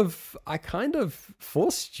kind of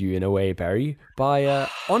forced you in a way, Barry, by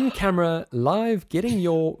on camera, live, getting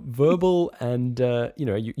your verbal and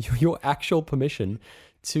your actual permission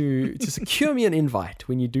to secure me an invite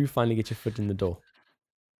when you do finally get your foot in the door.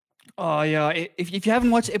 Oh, yeah. If you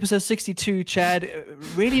haven't watched episode 62, Chad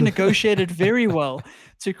really negotiated very well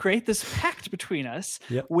to create this pact between us,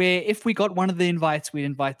 where if we got one of the invites, we'd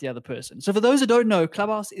invite the other person. So for those who don't know,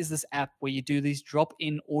 Clubhouse is this app where you do these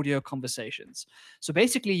drop-in audio conversations. So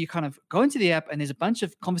basically, you kind of go into the app and there's a bunch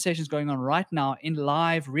of conversations going on right now in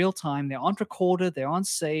live, real time. They aren't recorded, they aren't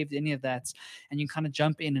saved, any of that. And you kind of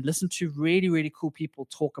jump in and listen to really, really cool people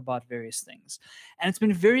talk about various things. And it's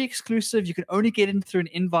been very exclusive. You can only get in through an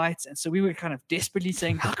invite. And so we were kind of desperately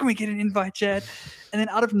saying, how can we get an invite, Chad? And then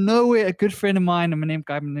out of nowhere, a good friend of mine, a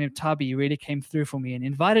guy named Tabi, really came through for me and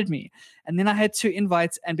invited me. And then I had 2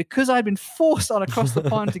 invites. And because I'd been forced on Across the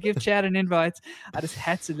Pond to give Chad an invite, I just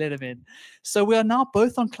had to let him in. So we are now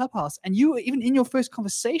both on Clubhouse. And you were even in your first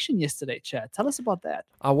conversation yesterday, Chad. Tell us about that.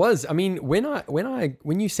 I was. I mean,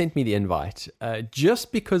 when you sent me the invite,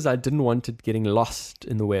 just because I didn't want it getting lost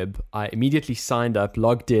in the web, I immediately signed up,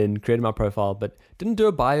 logged in, created my profile, but didn't do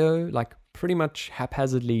a bio, like pretty much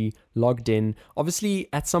haphazardly logged in. Obviously,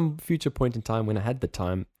 at some future point in time when I had the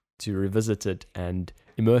time to revisit it and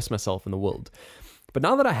immerse myself in the world. But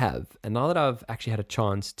now that I have, and now that I've actually had a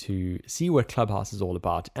chance to see what Clubhouse is all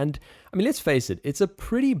about, and I mean, let's face it, it's a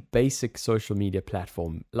pretty basic social media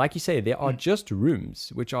platform. Like you say, there are just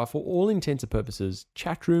rooms, which are for all intents and purposes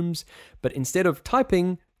chat rooms, but instead of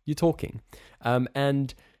typing, you're talking.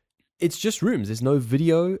 And it's just rooms. There's no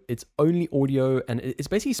video. It's only audio. And it's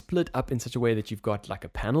basically split up in such a way that you've got like a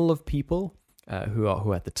panel of people who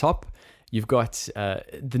are at the top. You've got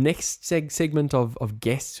the next segment of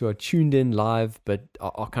guests who are tuned in live, but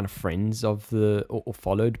are kind of friends of or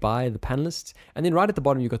followed by the panelists. And then right at the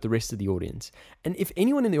bottom, you've got the rest of the audience. And if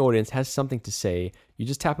anyone in the audience has something to say, you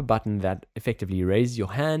just tap a button that effectively raises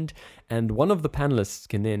your hand, and one of the panelists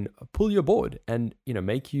can then pull your board and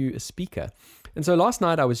make you a speaker. And so last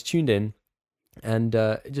night I was tuned in and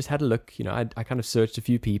just had a look. I kind of searched a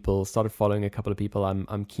few people, started following a couple of people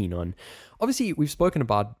I'm keen on. Obviously, we've spoken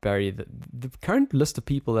about, Barry, the current list of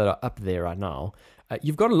people that are up there right now.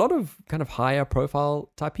 You've got a lot of kind of higher profile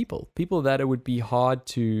type people that it would be hard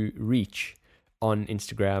to reach on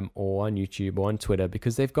Instagram or on YouTube or on Twitter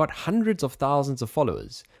because they've got hundreds of thousands of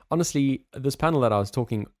followers. Honestly, this panel that I was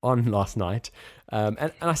talking on last night,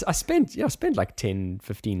 and I spent like 10,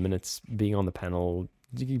 15 minutes being on the panel,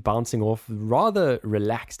 bouncing off rather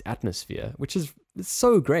relaxed atmosphere, which is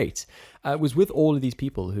so great. It was with all of these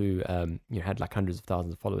people who had like hundreds of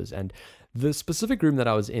thousands of followers. And the specific room that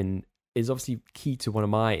I was in is obviously key to one of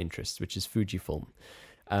my interests, which is Fujifilm.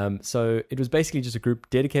 So it was basically just a group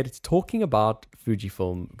dedicated to talking about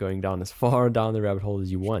Fujifilm, going down as far down the rabbit hole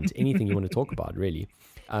as you want, anything you want to talk about, really.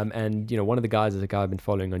 And one of the guys is a guy I've been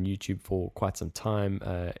following on YouTube for quite some time,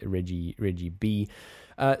 Reggie B.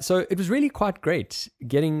 So it was really quite great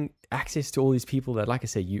getting access to all these people that, like I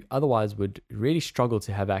say, you otherwise would really struggle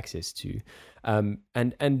to have access to.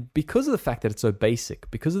 And because of the fact that it's so basic,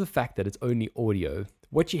 because of the fact that it's only audio,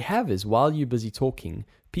 what you have is while you're busy talking,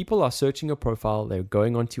 people are searching your profile, they're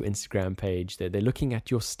going onto your Instagram page, they're looking at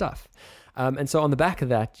your stuff. And so on the back of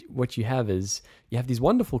that, what you have is you have these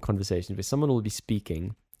wonderful conversations where someone will be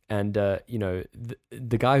speaking. And,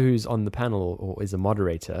 the guy who's on the panel or is a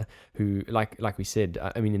moderator who, like we said,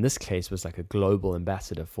 I mean, in this case was like a global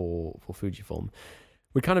ambassador for Fujifilm,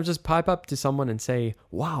 would kind of just pipe up to someone and say,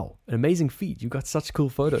 wow, an amazing feat. You got such cool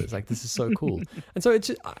photos. Like, this is so cool. And so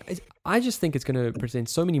I just think it's going to present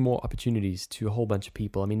so many more opportunities to a whole bunch of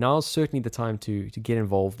people. I mean, now's certainly the time to get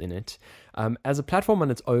involved in it. As a platform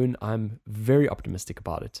on its own, I'm very optimistic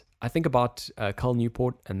about it. I think about Cal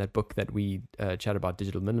Newport and that book that we chat about,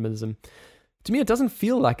 Digital Minimalism. To me, it doesn't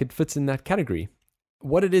feel like it fits in that category.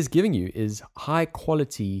 What it is giving you is high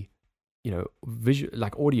quality, visual,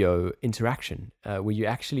 like audio interaction, where you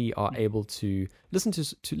actually are able to listen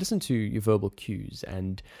to your verbal cues,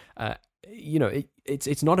 and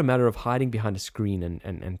it's not a matter of hiding behind a screen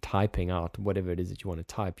and typing out whatever it is that you want to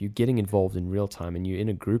type. You're getting involved in real time, and you're in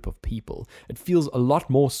a group of people. It feels a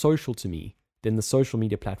lot more social to me than the social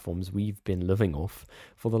media platforms we've been living off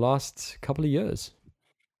for the last couple of years.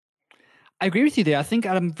 I agree with you there. I think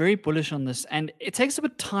I'm very bullish on this, and it takes a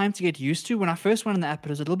bit of time to get used to. When I first went on the app, it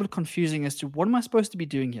was a little bit confusing as to what am I supposed to be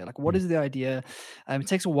doing here? Like, what is the idea? It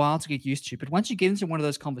takes a while to get used to, but once you get into one of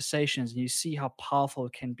those conversations and you see how powerful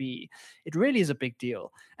it can be, it really is a big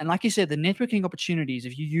deal. And like you said, the networking opportunities,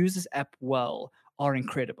 if you use this app well, are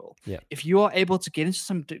incredible. Yeah. If you are able to get into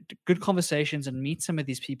some good conversations and meet some of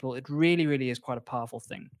these people, it really, really is quite a powerful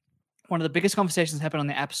thing. One of the biggest conversations that happened on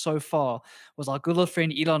the app so far was our good old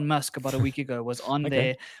friend Elon Musk about a week ago was on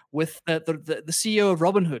there with the CEO of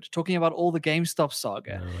Robinhood talking about all the GameStop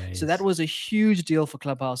saga. No so that was a huge deal for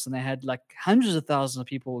Clubhouse, and they had like hundreds of thousands of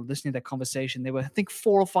people listening to that conversation. There were, I think,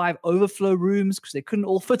 4 or 5 overflow rooms because they couldn't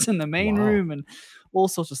all fit in the main room, and all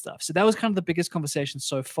sorts of stuff. So that was kind of the biggest conversation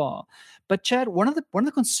so far. But Chad, one of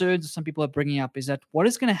the concerns that some people are bringing up is that what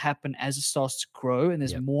is going to happen as it starts to grow and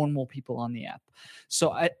there's more and more people on the app.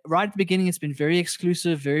 So right at the beginning, it's been very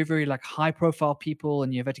exclusive, very, very like high profile people,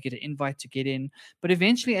 and you've had to get an invite to get in. But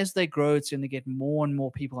eventually, as they grow, it's going to get more and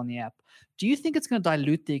more people on the app. Do you think it's going to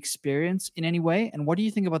dilute the experience in any way? And what do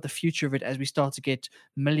you think about the future of it as we start to get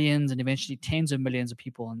millions and eventually tens of millions of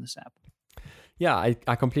people on this app? Yeah,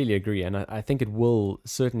 I completely agree. And I think it will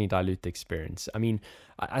certainly dilute the experience. I mean,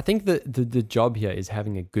 I think the job here is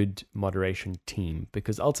having a good moderation team,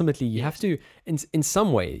 because ultimately you have to, in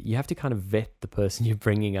some way, you have to kind of vet the person you're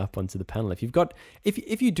bringing up onto the panel. If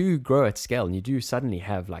you do grow at scale and you do suddenly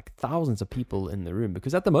have like thousands of people in the room,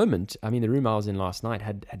 because at the moment, I mean, the room I was in last night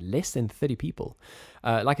had less than 30 people.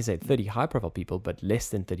 Like I said, 30 high profile people, but less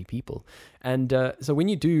than 30 people. And so when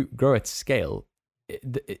you do grow at scale,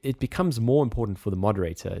 it becomes more important for the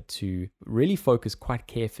moderator to really focus quite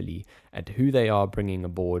carefully at who they are bringing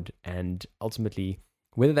aboard, and ultimately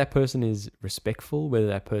whether that person is respectful, whether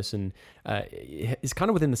that person is kind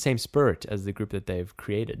of within the same spirit as the group that they've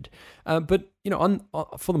created. But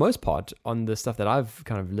for the most part, on the stuff that I've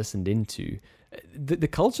kind of listened into, the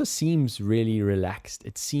culture seems really relaxed.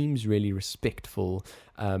 It seems really respectful.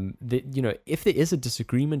 If there is a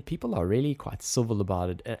disagreement, people are really quite civil about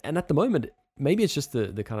it. And at the moment, maybe it's just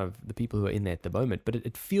the kind of the people who are in there at the moment, but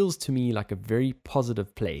it feels to me like a very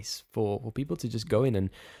positive place for people to just go in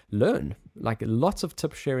and learn. Like lots of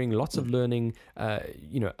tip sharing, lots of learning,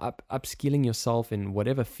 upskilling yourself in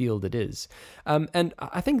whatever field it is. And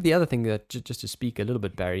I think the other thing that just to speak a little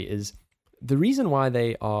bit, Barry, is the reason why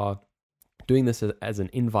they are doing this as an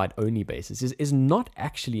invite-only basis is not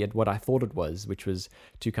actually at what I thought it was, which was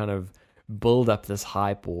to kind of build up this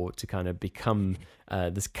hype or to kind of become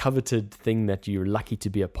this coveted thing that you're lucky to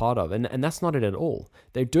be a part of. And that's not it at all.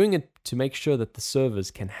 They're doing it to make sure that the servers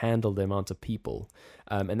can handle the amount of people.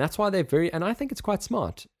 And that's why and I think it's quite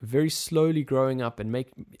smart, very slowly growing up and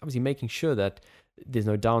obviously making sure that there's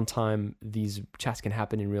no downtime. These chats can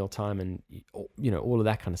happen in real time and, all of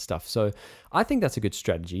that kind of stuff. So I think that's a good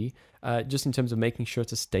strategy, just in terms of making sure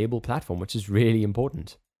it's a stable platform, which is really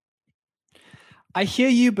important. I hear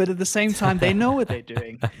you, but at the same time, they know what they're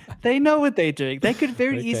doing. They know what they're doing. They could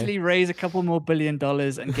very Okay. easily raise a couple more $1 billion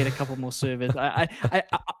and get a couple more servers. I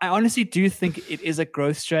honestly do think it is a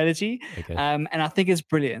growth strategy, Okay. and I think it's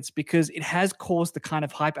brilliant because it has caused the kind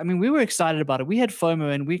of hype. I mean, we were excited about it. We had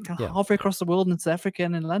FOMO, and we Yeah. halfway across the world in South Africa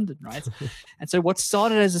and in London, right? And so what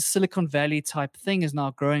started as a Silicon Valley type thing is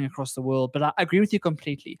now growing across the world. But I agree with you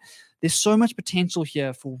completely. There's so much potential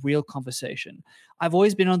here for real conversation. I've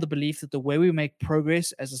always been on the belief that the way we make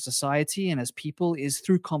progress as a society and as people is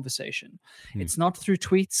through conversation. It's not through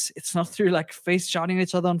tweets. It's not through like face shouting at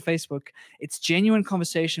each other on Facebook. It's genuine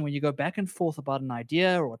conversation when you go back and forth about an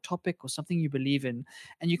idea or a topic or something you believe in,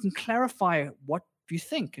 and you can clarify what you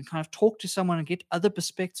think and kind of talk to someone and get other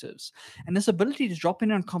perspectives. And this ability to drop in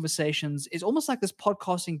on conversations is almost like this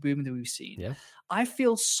podcasting boom that we've seen. Yeah. I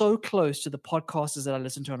feel so close to the podcasters that I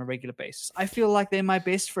listen to on a regular basis. I feel like they're my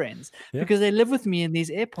best friends because they live with me in these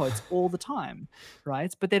AirPods all the time,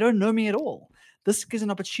 right? But they don't know me at all. This gives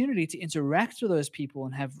an opportunity to interact with those people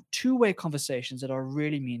and have two-way conversations that are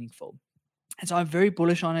really meaningful. And so I'm very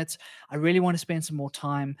bullish on it. I really want to spend some more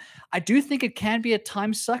time. I do think it can be a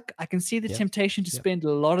time suck. I can see the temptation to spend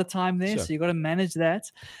a lot of time there. Sure. So you got to manage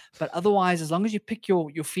that. But otherwise, as long as you pick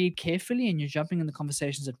your feed carefully and you're jumping in the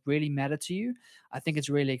conversations that really matter to you, I think it's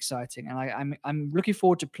really exciting. And I'm looking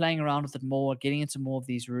forward to playing around with it more, getting into more of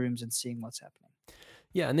these rooms and seeing what's happening.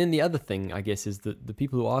 Yeah, and then the other thing, I guess, is that the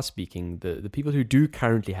people who are speaking, the people who do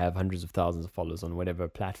currently have hundreds of thousands of followers on whatever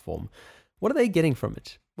platform, what are they getting from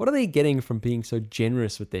it? What are they getting from being so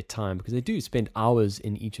generous with their time? Because they do spend hours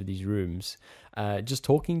in each of these rooms just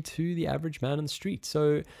talking to the average man on the street.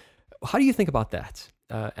 So how do you think about that?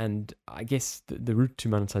 And I guess the route to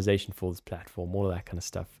monetization for this platform, all of that kind of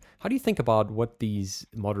stuff. How do you think about what these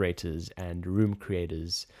moderators and room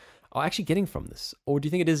creators are actually getting from this? Or do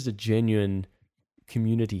you think it is a genuine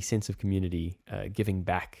community, sense of community, giving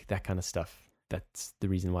back, that kind of stuff? That's the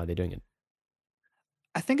reason why they're doing it.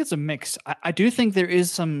 I think it's a mix. I do think there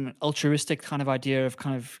is some altruistic kind of idea of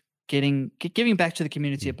kind of giving back to the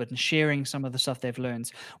community a bit and sharing some of the stuff they've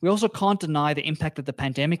learned. We also can't deny the impact that the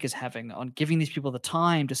pandemic is having on giving these people the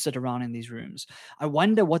time to sit around in these rooms. I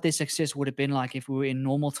wonder what their success would have been like if we were in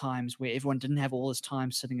normal times where everyone didn't have all this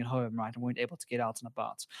time sitting at home, right, and weren't able to get out and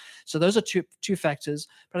about. So those are two factors.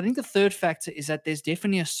 But I think the third factor is that there's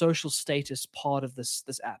definitely a social status part of this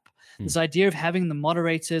app. This idea of having the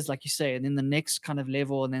moderators, like you say, and then the next kind of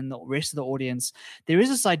level, and then the rest of the audience. There is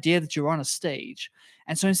this idea that you're on a stage.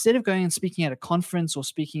 And so instead of going and speaking at a conference or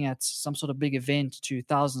speaking at some sort of big event to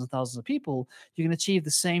thousands and thousands of people, you can achieve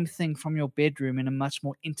the same thing from your bedroom in a much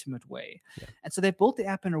more intimate way. Yeah. And so they built the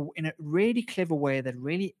app in a really clever way that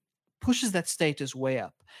really pushes that status way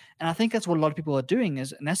up. And I think that's what a lot of people are doing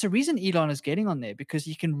and that's the reason Elon is getting on there, because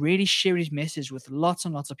he can really share his message with lots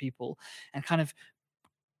and lots of people and kind of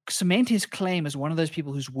cement his claim as one of those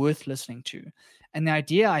people who's worth listening to. And the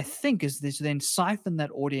idea, I think, is to then siphon that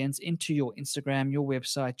audience into your Instagram, your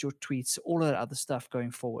website, your tweets, all of that other stuff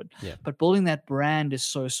going forward. Yeah. But building that brand is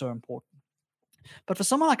so, so important. But for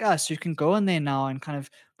someone like us who can go in there now and kind of,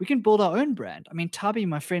 we can build our own brand. I mean, Tabi,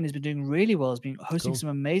 my friend, has been doing really well. Has been hosting some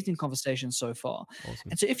amazing conversations so far. Awesome.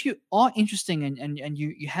 And so if you are interesting and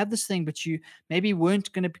you have this thing, but you maybe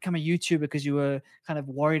weren't going to become a YouTuber because you were kind of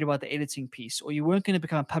worried about the editing piece, or you weren't going to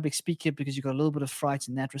become a public speaker because you got a little bit of fright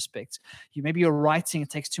in that respect. Maybe you're writing, it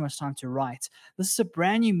takes too much time to write. This is a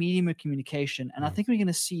brand new medium of communication. And I think we're going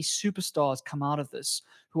to see superstars come out of this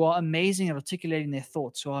who are amazing at articulating their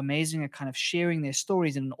thoughts, who are amazing at kind of sharing their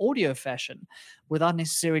stories in an audio fashion without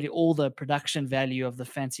necessarily all the production value of the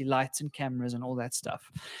fancy lights and cameras and all that stuff.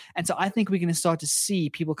 And so I think we're going to start to see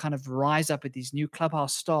people kind of rise up at these new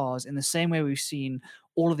Clubhouse stars in the same way we've seen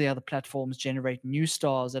all of the other platforms generate new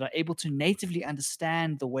stars that are able to natively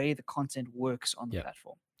understand the way the content works on the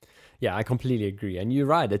platform. Yeah, I completely agree. And you're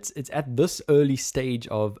right. It's at this early stage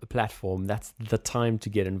of a platform, that's the time to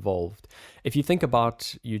get involved. If you think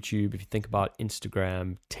about YouTube, if you think about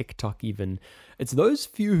Instagram, TikTok even, it's those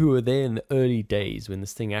few who were there in the early days when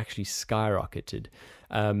this thing actually skyrocketed.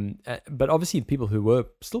 But obviously the people who were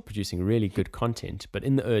still producing really good content, but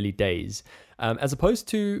in the early days, as opposed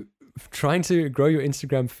to trying to grow your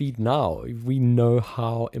Instagram feed now, we know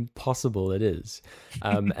how impossible it is.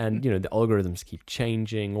 And, the algorithms keep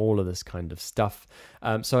changing, all of this kind of stuff.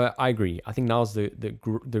 So I agree. I think now's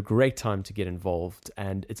the great time to get involved.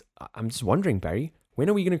 And I'm just wondering, Barry, when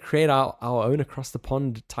are we going to create our own across the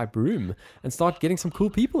pond type room and start getting some cool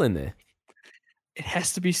people in there? It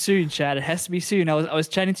has to be soon, Chad. It has to be soon. I was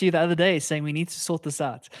chatting to you the other day saying we need to sort this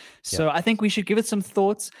out. So I think we should give it some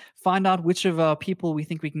thoughts, find out which of our people we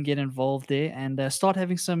think we can get involved there, and start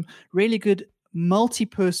having some really good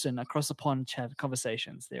multi-person across the pond chat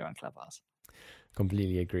conversations there on Clubhouse.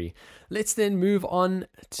 Completely agree. Let's then move on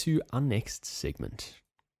to our next segment.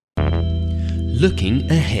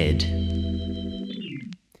 Looking ahead.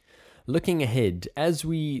 Looking ahead, as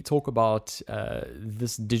we talk about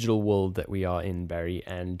this digital world that we are in, Barry,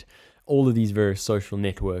 and all of these various social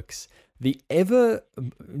networks, the ever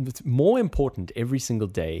more important every single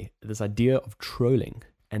day, this idea of trolling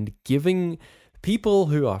and giving people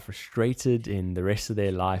who are frustrated in the rest of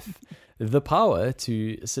their life the power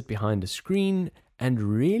to sit behind a screen and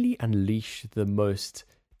really unleash the most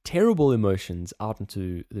terrible emotions out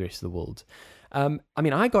into the rest of the world. I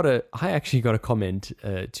mean, I actually got a comment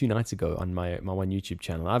 2 nights ago on my one YouTube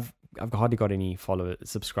channel. I've hardly got any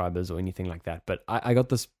subscribers or anything like that, but I got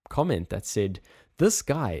this comment that said, "This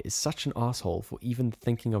guy is such an asshole for even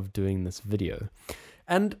thinking of doing this video."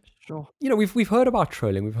 And Sure. you know, we've heard about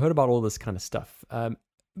trolling, we've heard about all this kind of stuff,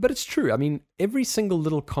 but it's true. I mean, every single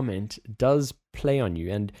little comment does play on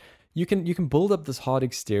you, and you can build up this hard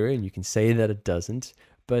exterior, and you can say that it doesn't.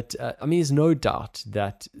 But I mean, there's no doubt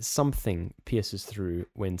that something pierces through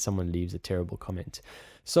when someone leaves a terrible comment.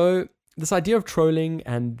 So this idea of trolling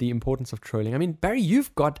and the importance of trolling. I mean, Barry,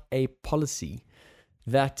 you've got a policy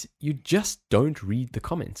that you just don't read the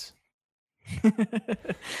comments.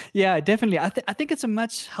 Yeah, definitely. I think it's a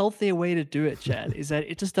much healthier way to do it, Chad, is that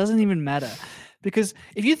it just doesn't even matter. Because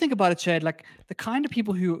if you think about it, Chad, like the kind of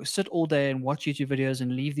people who sit all day and watch YouTube videos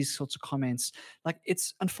and leave these sorts of comments, like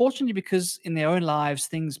it's unfortunately because in their own lives,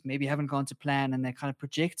 things maybe haven't gone to plan and they're kind of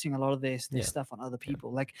projecting a lot of their stuff on other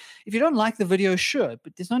people. Like if you don't like the video, sure,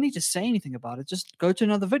 but there's no need to say anything about it. Just go to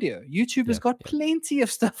another video. YouTube has got plenty of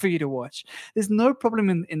stuff for you to watch. There's no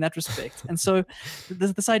problem in that respect. And so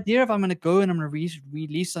this idea of I'm going to go and I'm going to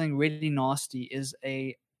release something really nasty is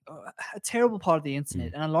a terrible part of the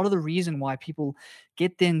internet, and a lot of the reason why people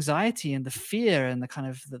get the anxiety and the fear and the kind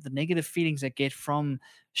of the negative feelings they get from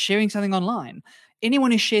sharing something online.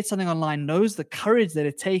 Anyone who shared something online knows the courage that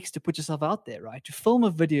it takes to put yourself out there, right? To film a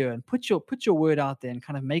video and put your word out there and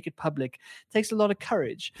kind of make it public takes a lot of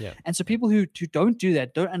courage. Yeah. And so people who don't do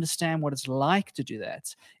that, don't understand what it's like to do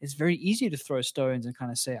that. It's very easy to throw stones and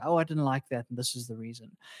kind of say, oh, I didn't like that, and this is the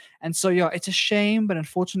reason. And so yeah, it's a shame, but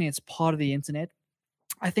unfortunately it's part of the internet.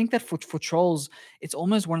 I think that for trolls, it's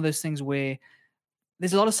almost one of those things where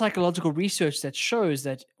there's a lot of psychological research that shows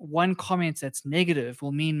that one comment that's negative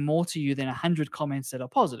will mean more to you than 100 comments that are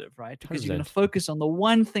positive, right? Because 100%. you're going to focus on the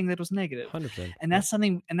one thing that was negative. 100%. And that's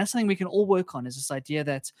something we can all work on, is this idea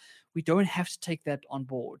that we don't have to take that on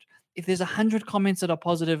board. If there's 100 comments that are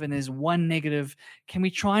positive and there's one negative, can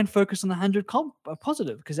we try and focus on the 100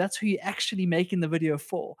 positive? Because that's who you're actually making the video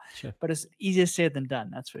for. Sure. But it's easier said than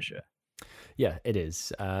done, that's for sure. Yeah, it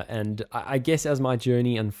is. And I guess as my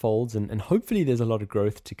journey unfolds, and hopefully there's a lot of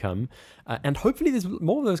growth to come, and hopefully there's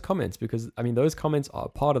more of those comments, because, I mean, those comments are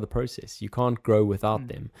part of the process. You can't grow without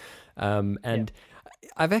them.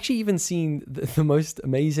 I've actually even seen the most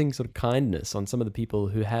amazing sort of kindness on some of the people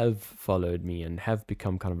who have followed me and have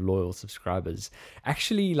become kind of loyal subscribers,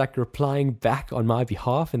 actually like replying back on my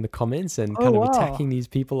behalf in the comments and kind of attacking these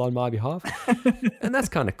people on my behalf. And that's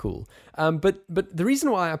kind of cool. But the reason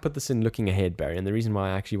why I put this in Looking Ahead, Barry, and the reason why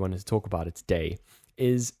I actually wanted to talk about it today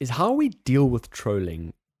is how we deal with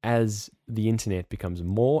trolling as the internet becomes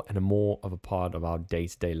more and more of a part of our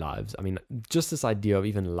day-to-day lives. I mean, just this idea of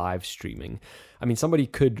even live streaming. I mean, somebody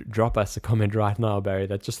could drop us a comment right now, Barry,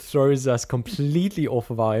 that just throws us completely off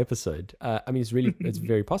of our episode. I mean, it's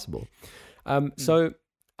very possible. So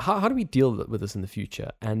how do we deal with this in the future?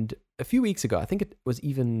 And a few weeks ago, I think it was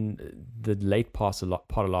even the late part of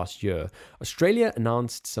last year, Australia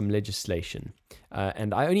announced some legislation.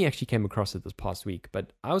 And I only actually came across it this past week,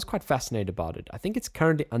 but I was quite fascinated about it. I think it's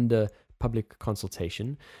currently under public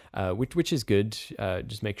consultation, which is good.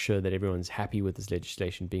 Just make sure that everyone's happy with this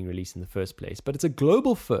legislation being released in the first place. But it's a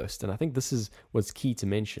global first, and I think this is what's key to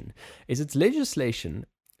mention, is it's legislation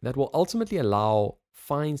that will ultimately allow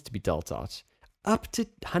fines to be dealt out up to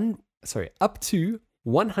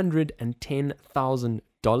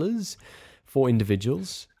 $110,000 for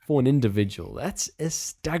individuals. For an individual, that's a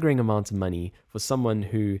staggering amount of money for someone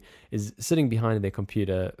who is sitting behind their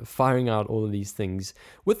computer, firing out all of these things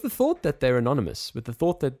with the thought that they're anonymous, with the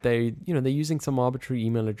thought that they're using some arbitrary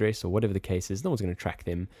email address or whatever the case is. No one's going to track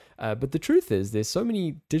them. But the truth is, there's so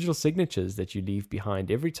many digital signatures that you leave behind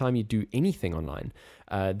every time you do anything online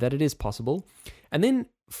that it is possible. And then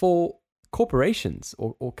for corporations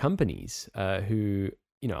or companies who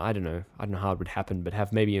I don't know how it would happen, but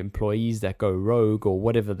have maybe employees that go rogue or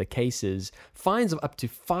whatever the case is, fines of up to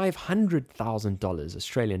 $500,000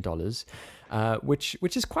 Australian dollars, which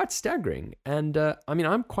is quite staggering. And I mean,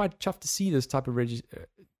 I'm quite chuffed to see this type of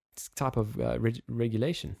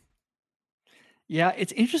regulation. Yeah,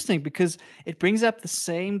 it's interesting because it brings up the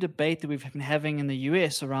same debate that we've been having in the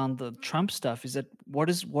US around the Trump stuff. Is that what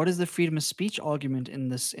is the freedom of speech argument in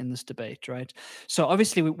this debate, right? So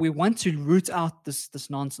obviously we want to root out this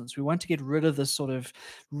nonsense. We want to get rid of this sort of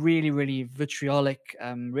really, really vitriolic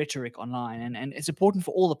rhetoric online, and it's important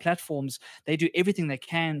for all the platforms. They do everything they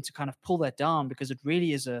can to kind of pull that down because it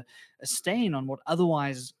really is a stain on what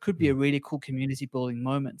otherwise could be a really cool community building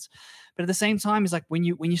moment. But at the same time, it's like when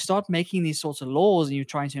you start making these sorts of laws and you're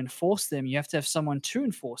trying to enforce them, you have to have someone to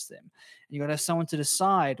enforce them. And you got to have someone to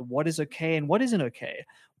decide what is okay and what isn't okay.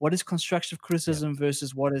 What is constructive criticism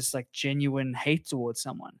versus what is like genuine hate towards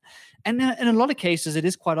someone. And in a lot of cases, it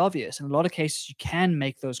is quite obvious. In a lot of cases, you can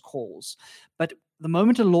make those calls. But the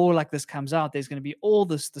moment a law like this comes out, there's going to be all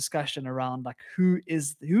this discussion around like who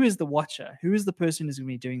is the watcher, who is the person who's going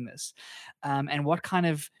to be doing this, and what kind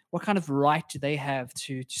of right do they have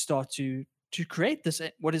to start to create this,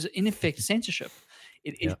 what is in effect censorship.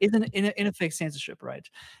 It is in effect censorship, right?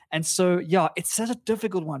 And so yeah, it's such a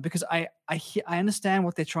difficult one because I understand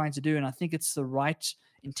what they're trying to do, and I think it's the right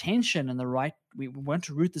intention and the right, we want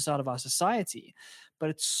to root this out of our society,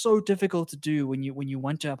 but it's so difficult to do when you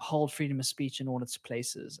want to uphold freedom of speech in all its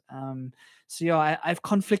places. So yeah, I have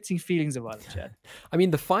conflicting feelings about it, Chad. I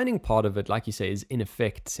mean, the fining part of it, like you say, is in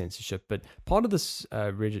effect censorship, but part of this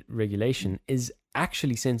regulation is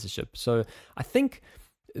actually censorship. So I think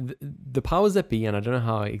the powers that be, and I don't know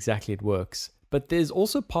how exactly it works, but there's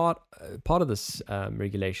also part of this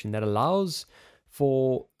regulation that allows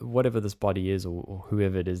for whatever this body is or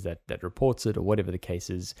whoever it is that reports it or whatever the case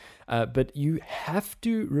is. But you have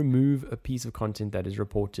to remove a piece of content that is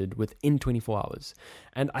reported within 24 hours.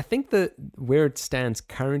 And I think that where it stands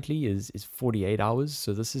currently is 48 hours.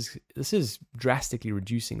 So this is drastically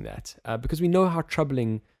reducing that because we know how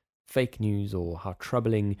troubling fake news or how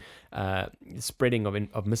troubling spreading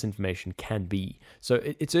of misinformation can be. So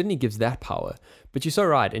it certainly gives that power. But you're so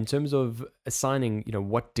right in terms of assigning,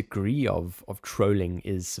 what degree of trolling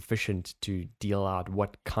is sufficient to deal out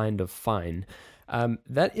what kind of fine.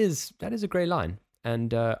 That is a grey line.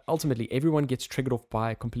 And ultimately, everyone gets triggered off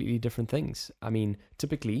by completely different things. I mean,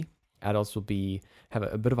 typically, adults will have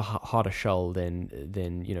a bit of a harder shell than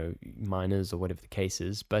minors or whatever the case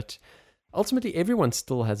is. But ultimately, everyone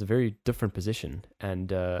still has a very different position,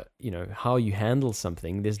 and how you handle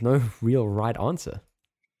something, there's no real right answer.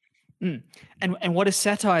 And what is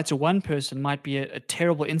satire to one person might be a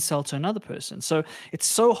terrible insult to another person. So it's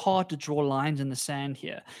so hard to draw lines in the sand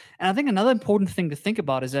here. And I think another important thing to think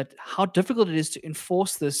about is that how difficult it is to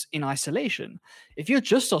enforce this in isolation. If you're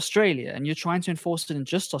just Australia and you're trying to enforce it in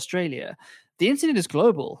just Australia, the internet is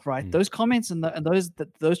global, right? Those comments and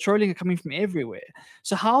those trolling are coming from everywhere.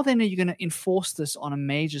 So how then are you going to enforce this on a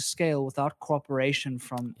major scale without cooperation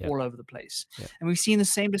from all over the place? And we've seen the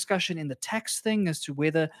same discussion in the tax thing as to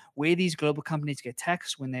where these global companies get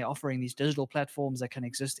taxed when they're offering these digital platforms that can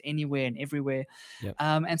exist anywhere and everywhere.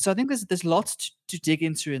 And so I think there's lots to dig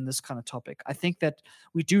into in this kind of topic. I think that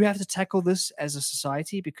we do have to tackle this as a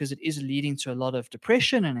society because it is leading to a lot of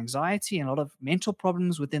depression and anxiety and a lot of mental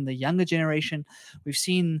problems within the younger generation. We've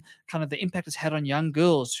seen kind of the impact it's had on young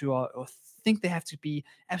girls who think they have to be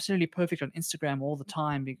absolutely perfect on Instagram all the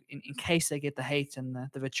time in case they get the hate and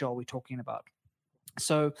the vitriol we're talking about.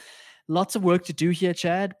 So lots of work to do here,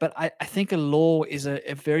 Chad, but I think a law is a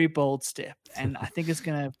very bold step, and I think it's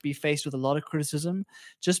going to be faced with a lot of criticism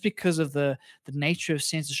just because of the nature of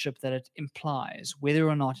censorship that it implies, whether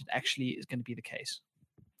or not it actually is going to be the case.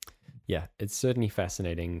 Yeah, it's certainly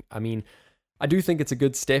fascinating. I mean, I do think it's a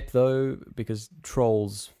good step, though, because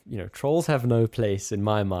trolls have no place in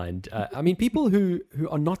my mind. I mean, people who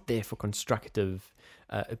are not there for constructive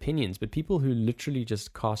opinions, but people who literally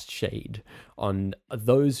just cast shade on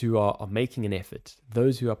those who are making an effort,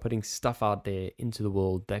 those who are putting stuff out there into the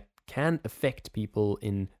world that can affect people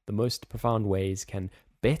in the most profound ways, can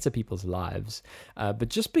better people's lives. But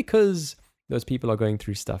just because those people are going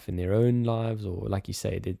through stuff in their own lives, or like you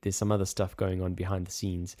say, there's some other stuff going on behind the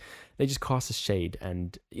scenes, they just cast a shade,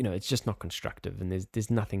 and it's just not constructive, and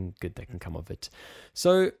there's nothing good that can come of it.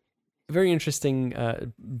 So very interesting,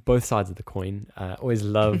 both sides of the coin. Always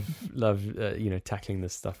love tackling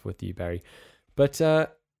this stuff with you, Barry. But I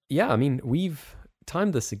mean, we've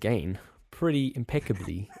timed this again pretty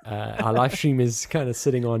impeccably. Our live stream is kind of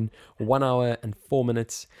sitting on 1 hour and 4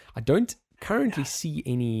 minutes. I don't currently see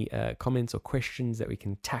any comments or questions that we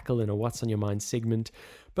can tackle in a What's on Your Mind segment.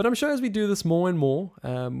 But I'm sure as we do this more and more,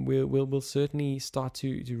 we'll certainly start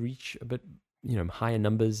to reach a bit, higher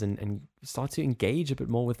numbers and start to engage a bit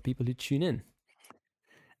more with people who tune in.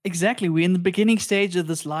 Exactly. We're in the beginning stage of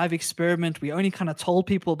this live experiment. We only kind of told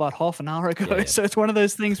people about half an hour ago. Yeah. So it's one of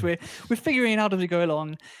those things where we're figuring it out as we go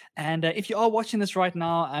along. And if you are watching this right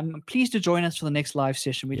now, please do join us for the next live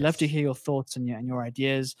session. We'd love to hear your thoughts and your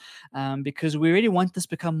ideas, because we really want this to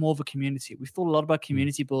become more of a community. We've thought a lot about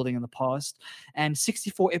community building in the past, and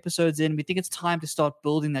 64 episodes in, we think it's time to start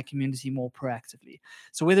building that community more proactively.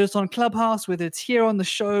 So whether it's on Clubhouse, whether it's here on the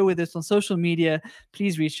show, whether it's on social media,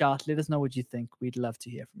 please reach out. Let us know what you think. We'd love to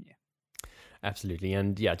hear from you. Absolutely.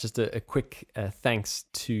 And yeah, just a quick thanks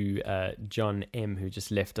to John M, who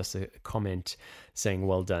just left us a comment saying,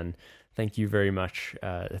 well done. Thank you very much.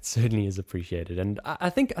 That certainly is appreciated. And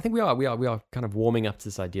I think we are kind of warming up to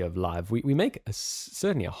this idea of live. We make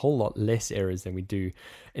certainly a whole lot less errors than we do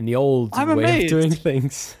in the old way of doing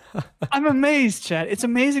things. I'm amazed, Chad. It's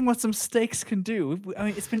amazing what some mistakes can do. I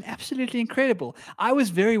mean, it's been absolutely incredible. I was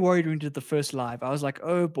very worried when we did the first live. I was like,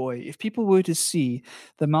 oh boy, if people were to see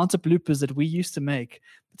the amount of bloopers that we used to make.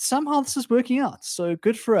 But somehow this is working out. So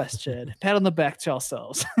good for us, Chad. Pat on the back to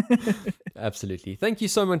ourselves. Absolutely. Thank you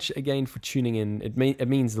so much again for tuning in. It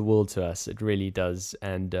means the world to us. It really does.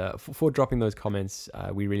 And for dropping those comments,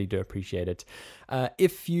 we really do appreciate it.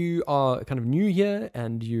 If you are kind of new here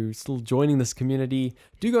and you're still joining this community,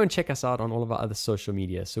 do go and check us out on all of our other social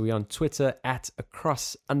media. So we're on Twitter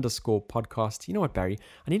 @across_podcast. You know what, Barry?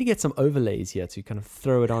 I need to get some overlays here to kind of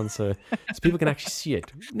throw it on so people can actually see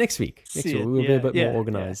it. Next week we'll be a bit more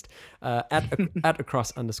organized. At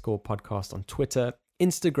 @across_podcast on Twitter.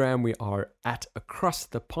 Instagram, we are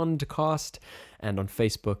 @acrossthepondcast, and on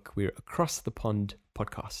Facebook, we're Across the Pond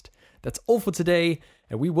Podcast. That's all for today,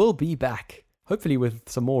 and we will be back, hopefully with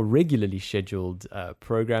some more regularly scheduled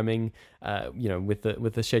programming, with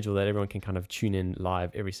the schedule that everyone can kind of tune in live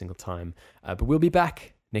every single time. But we'll be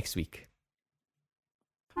back next week.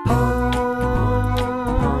 Pond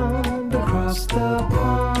across the